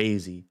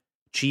crazy.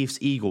 Chiefs,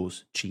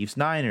 Eagles, Chiefs,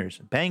 Niners,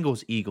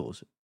 Bengals,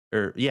 Eagles,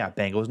 or yeah,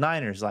 Bengals,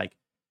 Niners. Like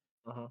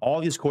Uh-huh. all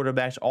these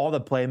quarterbacks, all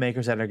the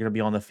playmakers that are gonna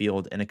be on the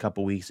field in a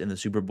couple weeks in the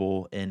Super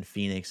Bowl in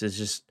Phoenix is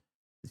just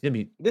it's gonna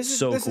be This is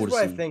so this cool is to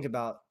what I see. think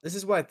about. This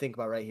is what I think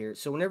about right here.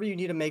 So whenever you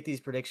need to make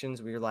these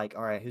predictions where you're like,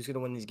 all right, who's gonna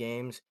win these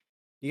games?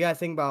 You gotta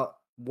think about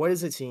what is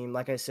the team,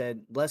 like I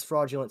said, less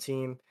fraudulent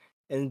team,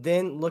 and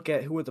then look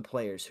at who are the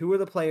players. Who are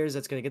the players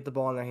that's gonna get the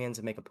ball in their hands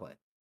and make a play?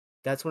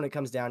 That's when it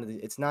comes down to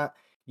it's not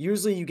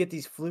usually you get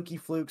these fluky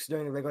flukes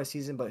during the regular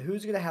season, but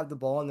who's gonna have the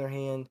ball in their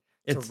hand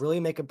to It's really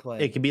make a it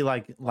play? could be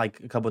like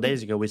a couple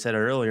days ago we said it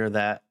earlier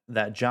that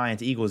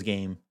Giants Eagles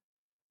game,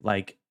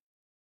 like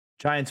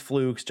Giants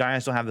flukes.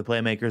 Giants don't have the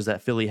playmakers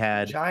that Philly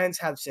had, Giants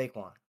have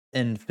Saquon.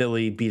 and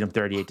Philly beat them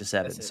 38 to That's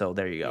 7. it. So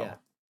there you Yeah. go.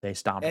 They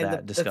stomped And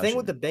that the thing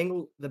with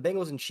discussion. the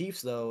Bengals and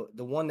Chiefs though,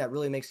 the one that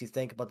really makes you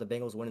think about the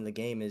Bengals winning the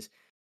game is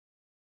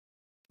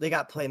they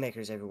got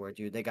playmakers everywhere,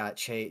 dude. They got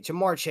Chase.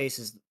 Jamar Chase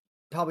is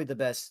probably the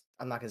best.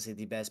 I'm not gonna say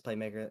the best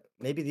playmaker,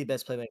 maybe the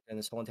best playmaker in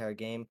this whole entire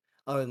game,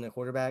 other than the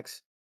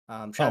quarterbacks.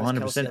 Oh, Travis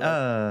Kelsey 100%. on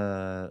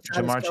the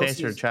Travis Jamar Chase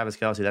Kelsey or is Travis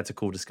Kelsey. That's a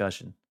cool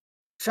discussion.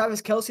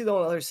 Travis Kelsey though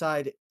on the other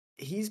side.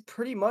 He's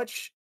pretty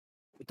much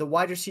the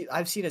wide receiver.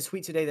 I've seen a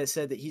tweet today that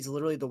said that he's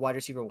literally the wide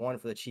receiver one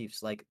for the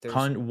Chiefs. Like there's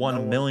no 1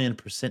 one.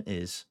 million%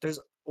 is. There's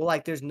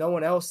no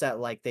one else that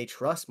like they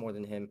trust more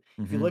than him.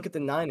 If you Hmm. look at the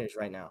Niners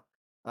right now,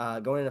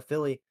 going into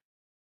Philly.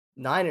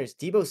 Niners,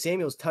 Debo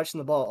Samuel's touching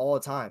the ball all the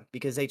time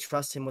because they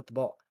trust him with the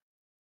ball.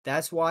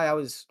 That's why I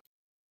was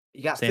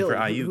you got Same for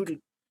Philly. Who Ayuk. did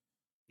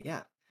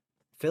yeah.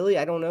 Philly,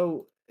 I don't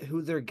know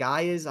who their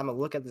guy is. Imma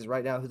look at this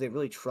right now, who they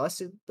really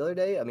trusted the other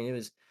day. I mean, it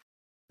was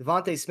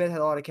Devontae Smith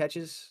had a lot of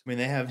catches. I mean,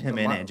 they have him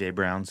and Lamar AJ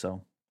Brown,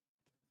 so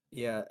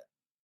yeah.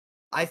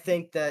 I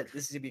think that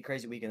this is gonna be a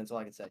crazy weekend, that's all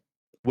I can say.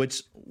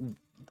 which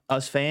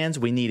us fans,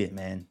 we need it,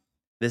 man.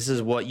 This is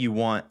Yep. what you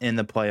want in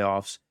the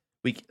playoffs.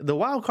 The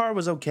wild card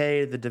was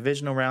okay. The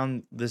divisional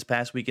round this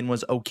past weekend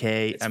was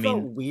okay. It's I felt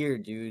mean,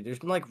 weird, dude. There's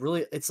been, like,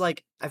 really it's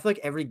like I feel like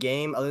every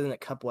game other than a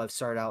couple I've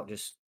started out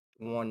just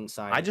I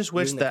one-sided, just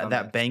wish even the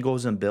that comebacks.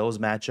 Bengals and Bills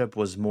matchup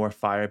was more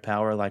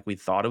firepower like we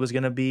thought it was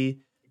gonna be.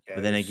 Yeah, But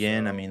it then was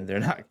again, I so mean, they're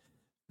not bad.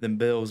 them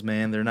Bills,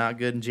 man. They're not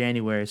good in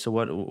January. So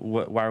what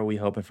why are we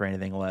hoping for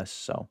anything less?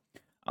 So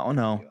I don't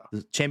know. Yeah.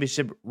 The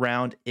championship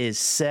round is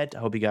set. I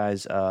hope you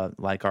guys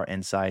like our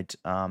insight.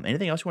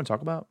 Anything else you want to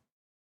talk about?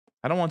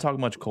 I don't want to talk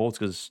much Colts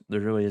because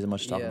there really isn't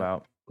much to talk Yeah.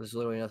 about. There's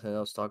literally nothing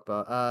else to talk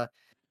about.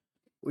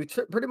 We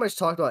pretty much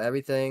talked about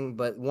everything,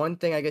 but one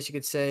thing I guess you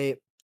could say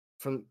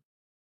from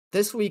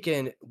this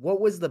weekend, what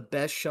was the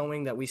best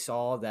showing that we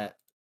saw that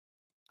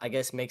I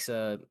guess makes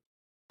a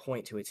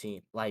point to a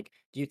team? Like,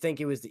 do you think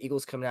it was the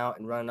Eagles coming out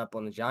and running up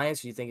on the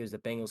Giants, or do you think it was the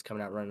Bengals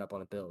coming out and running up on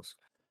the Bills?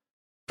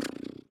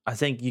 I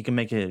think you can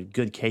make a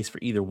good case for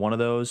either one of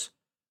those.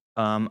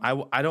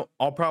 I don't.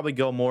 I'll probably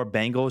go more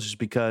Bengals just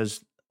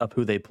because of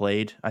who they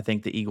played. I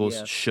think the Eagles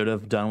Yeah, should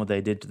have done what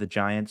they did to the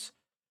Giants.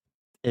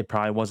 It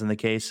probably wasn't the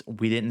case.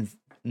 We didn't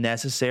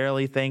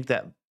necessarily think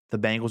that the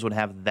Bengals would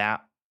have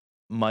that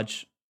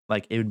much,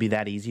 like it would be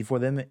that easy for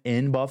them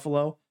in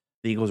Buffalo.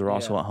 The Eagles are yeah,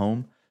 also at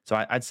home. So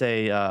I'd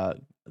say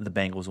the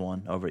Bengals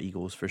won over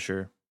Eagles for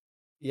sure.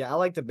 yeah. I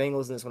like the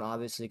Bengals in this one,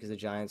 obviously, because the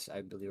Giants,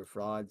 I believe, are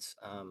frauds.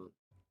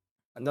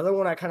 Another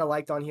one I kind of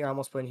liked on here, I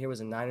almost put in here, was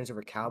the Niners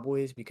over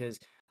Cowboys because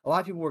a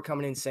lot of people were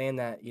coming in saying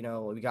that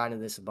we got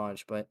into this a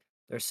bunch, but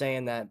they're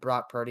saying that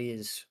Brock Purdy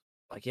is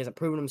like he hasn't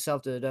proven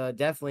himself to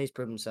definitely he's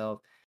proven himself.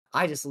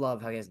 I just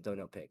love how he hasn't thrown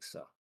no picks.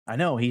 So I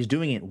know he's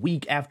doing it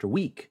week after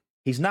week.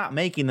 He's not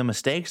making the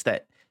mistakes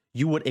that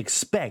you would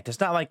expect. It's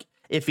not like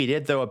if he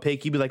did throw a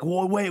pick, you'd be like,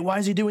 "Whoa, wait, why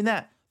is he doing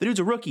that?" The dude's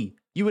a rookie.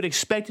 You would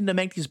expect him to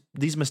make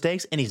these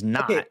mistakes, and he's okay,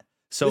 not.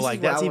 So this is like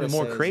what I that's want even to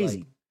more say is like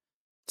crazy.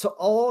 to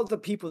all the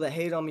people that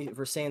hate on me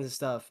for saying this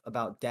stuff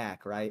about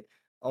Dak, right?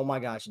 Oh my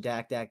gosh,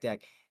 Dak, Dak,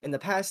 Dak. In the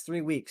past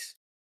 3 weeks,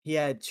 he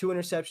had 2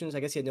 interceptions. I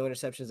guess he had no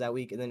interceptions that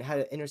week, and then had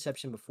an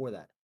interception before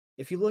that.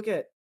 If you look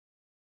at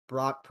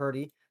Brock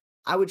Purdy,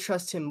 I would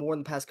trust him more in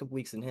the past couple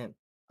weeks than him.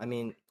 I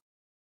mean,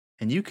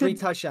 And you 3 could,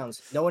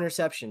 touchdowns, no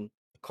interception.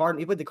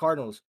 He played the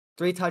Cardinals,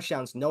 3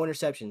 touchdowns, no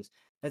interceptions.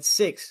 That's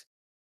 6.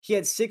 He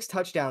had 6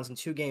 touchdowns in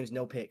 2 games,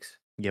 no picks.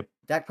 yep.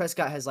 Dak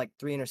Prescott has, like,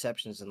 3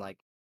 interceptions and, like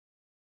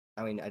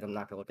I mean, I'm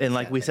not gonna look at And the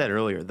like stats we right said now.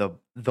 earlier,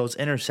 those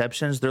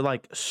interceptions, they're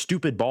like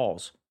stupid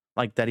balls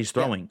like that he's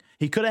Yeah. throwing.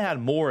 He could have had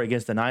more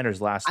against the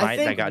Niners last I night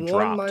that think got one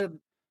might dropped. have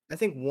I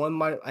think one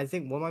might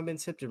have been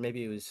tipped or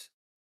maybe it was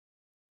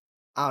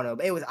I don't know,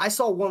 but anyways, I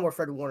saw one where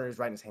Fred Warner is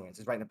right in his hands.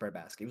 It's right in the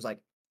breadbasket. He was like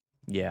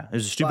Yeah, it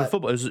was a stupid but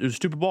football. It was a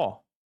stupid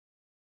ball.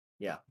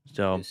 yeah, it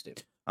So was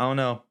stupid. I don't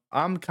know.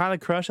 I'm kind of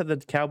crushed that the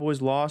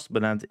Cowboys lost,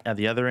 but at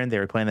the other end, they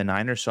were playing the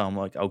Niners, so I'm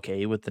like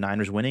okay with the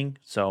Niners winning.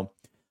 So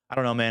I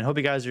don't know, man. Hope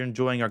you guys are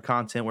enjoying our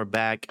content. We're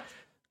back.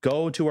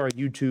 Go to our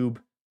YouTube,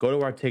 go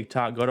to our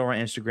TikTok, go to our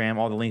Instagram.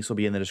 All the links will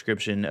be in the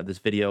description of this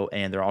video,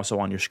 and they're also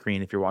on your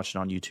screen if you're watching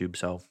on YouTube.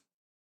 So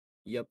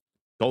Yep.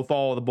 go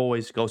follow the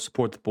boys, go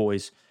support the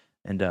boys,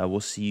 and we'll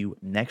see you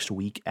next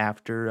week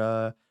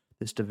after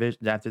this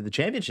division, after the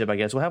championship. I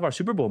guess we'll have our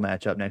Super Bowl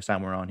matchup next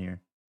time we're on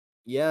here.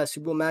 Yeah,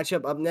 Super Bowl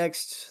matchup up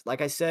next.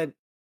 Like I said,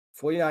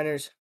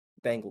 49ers,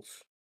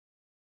 Bengals.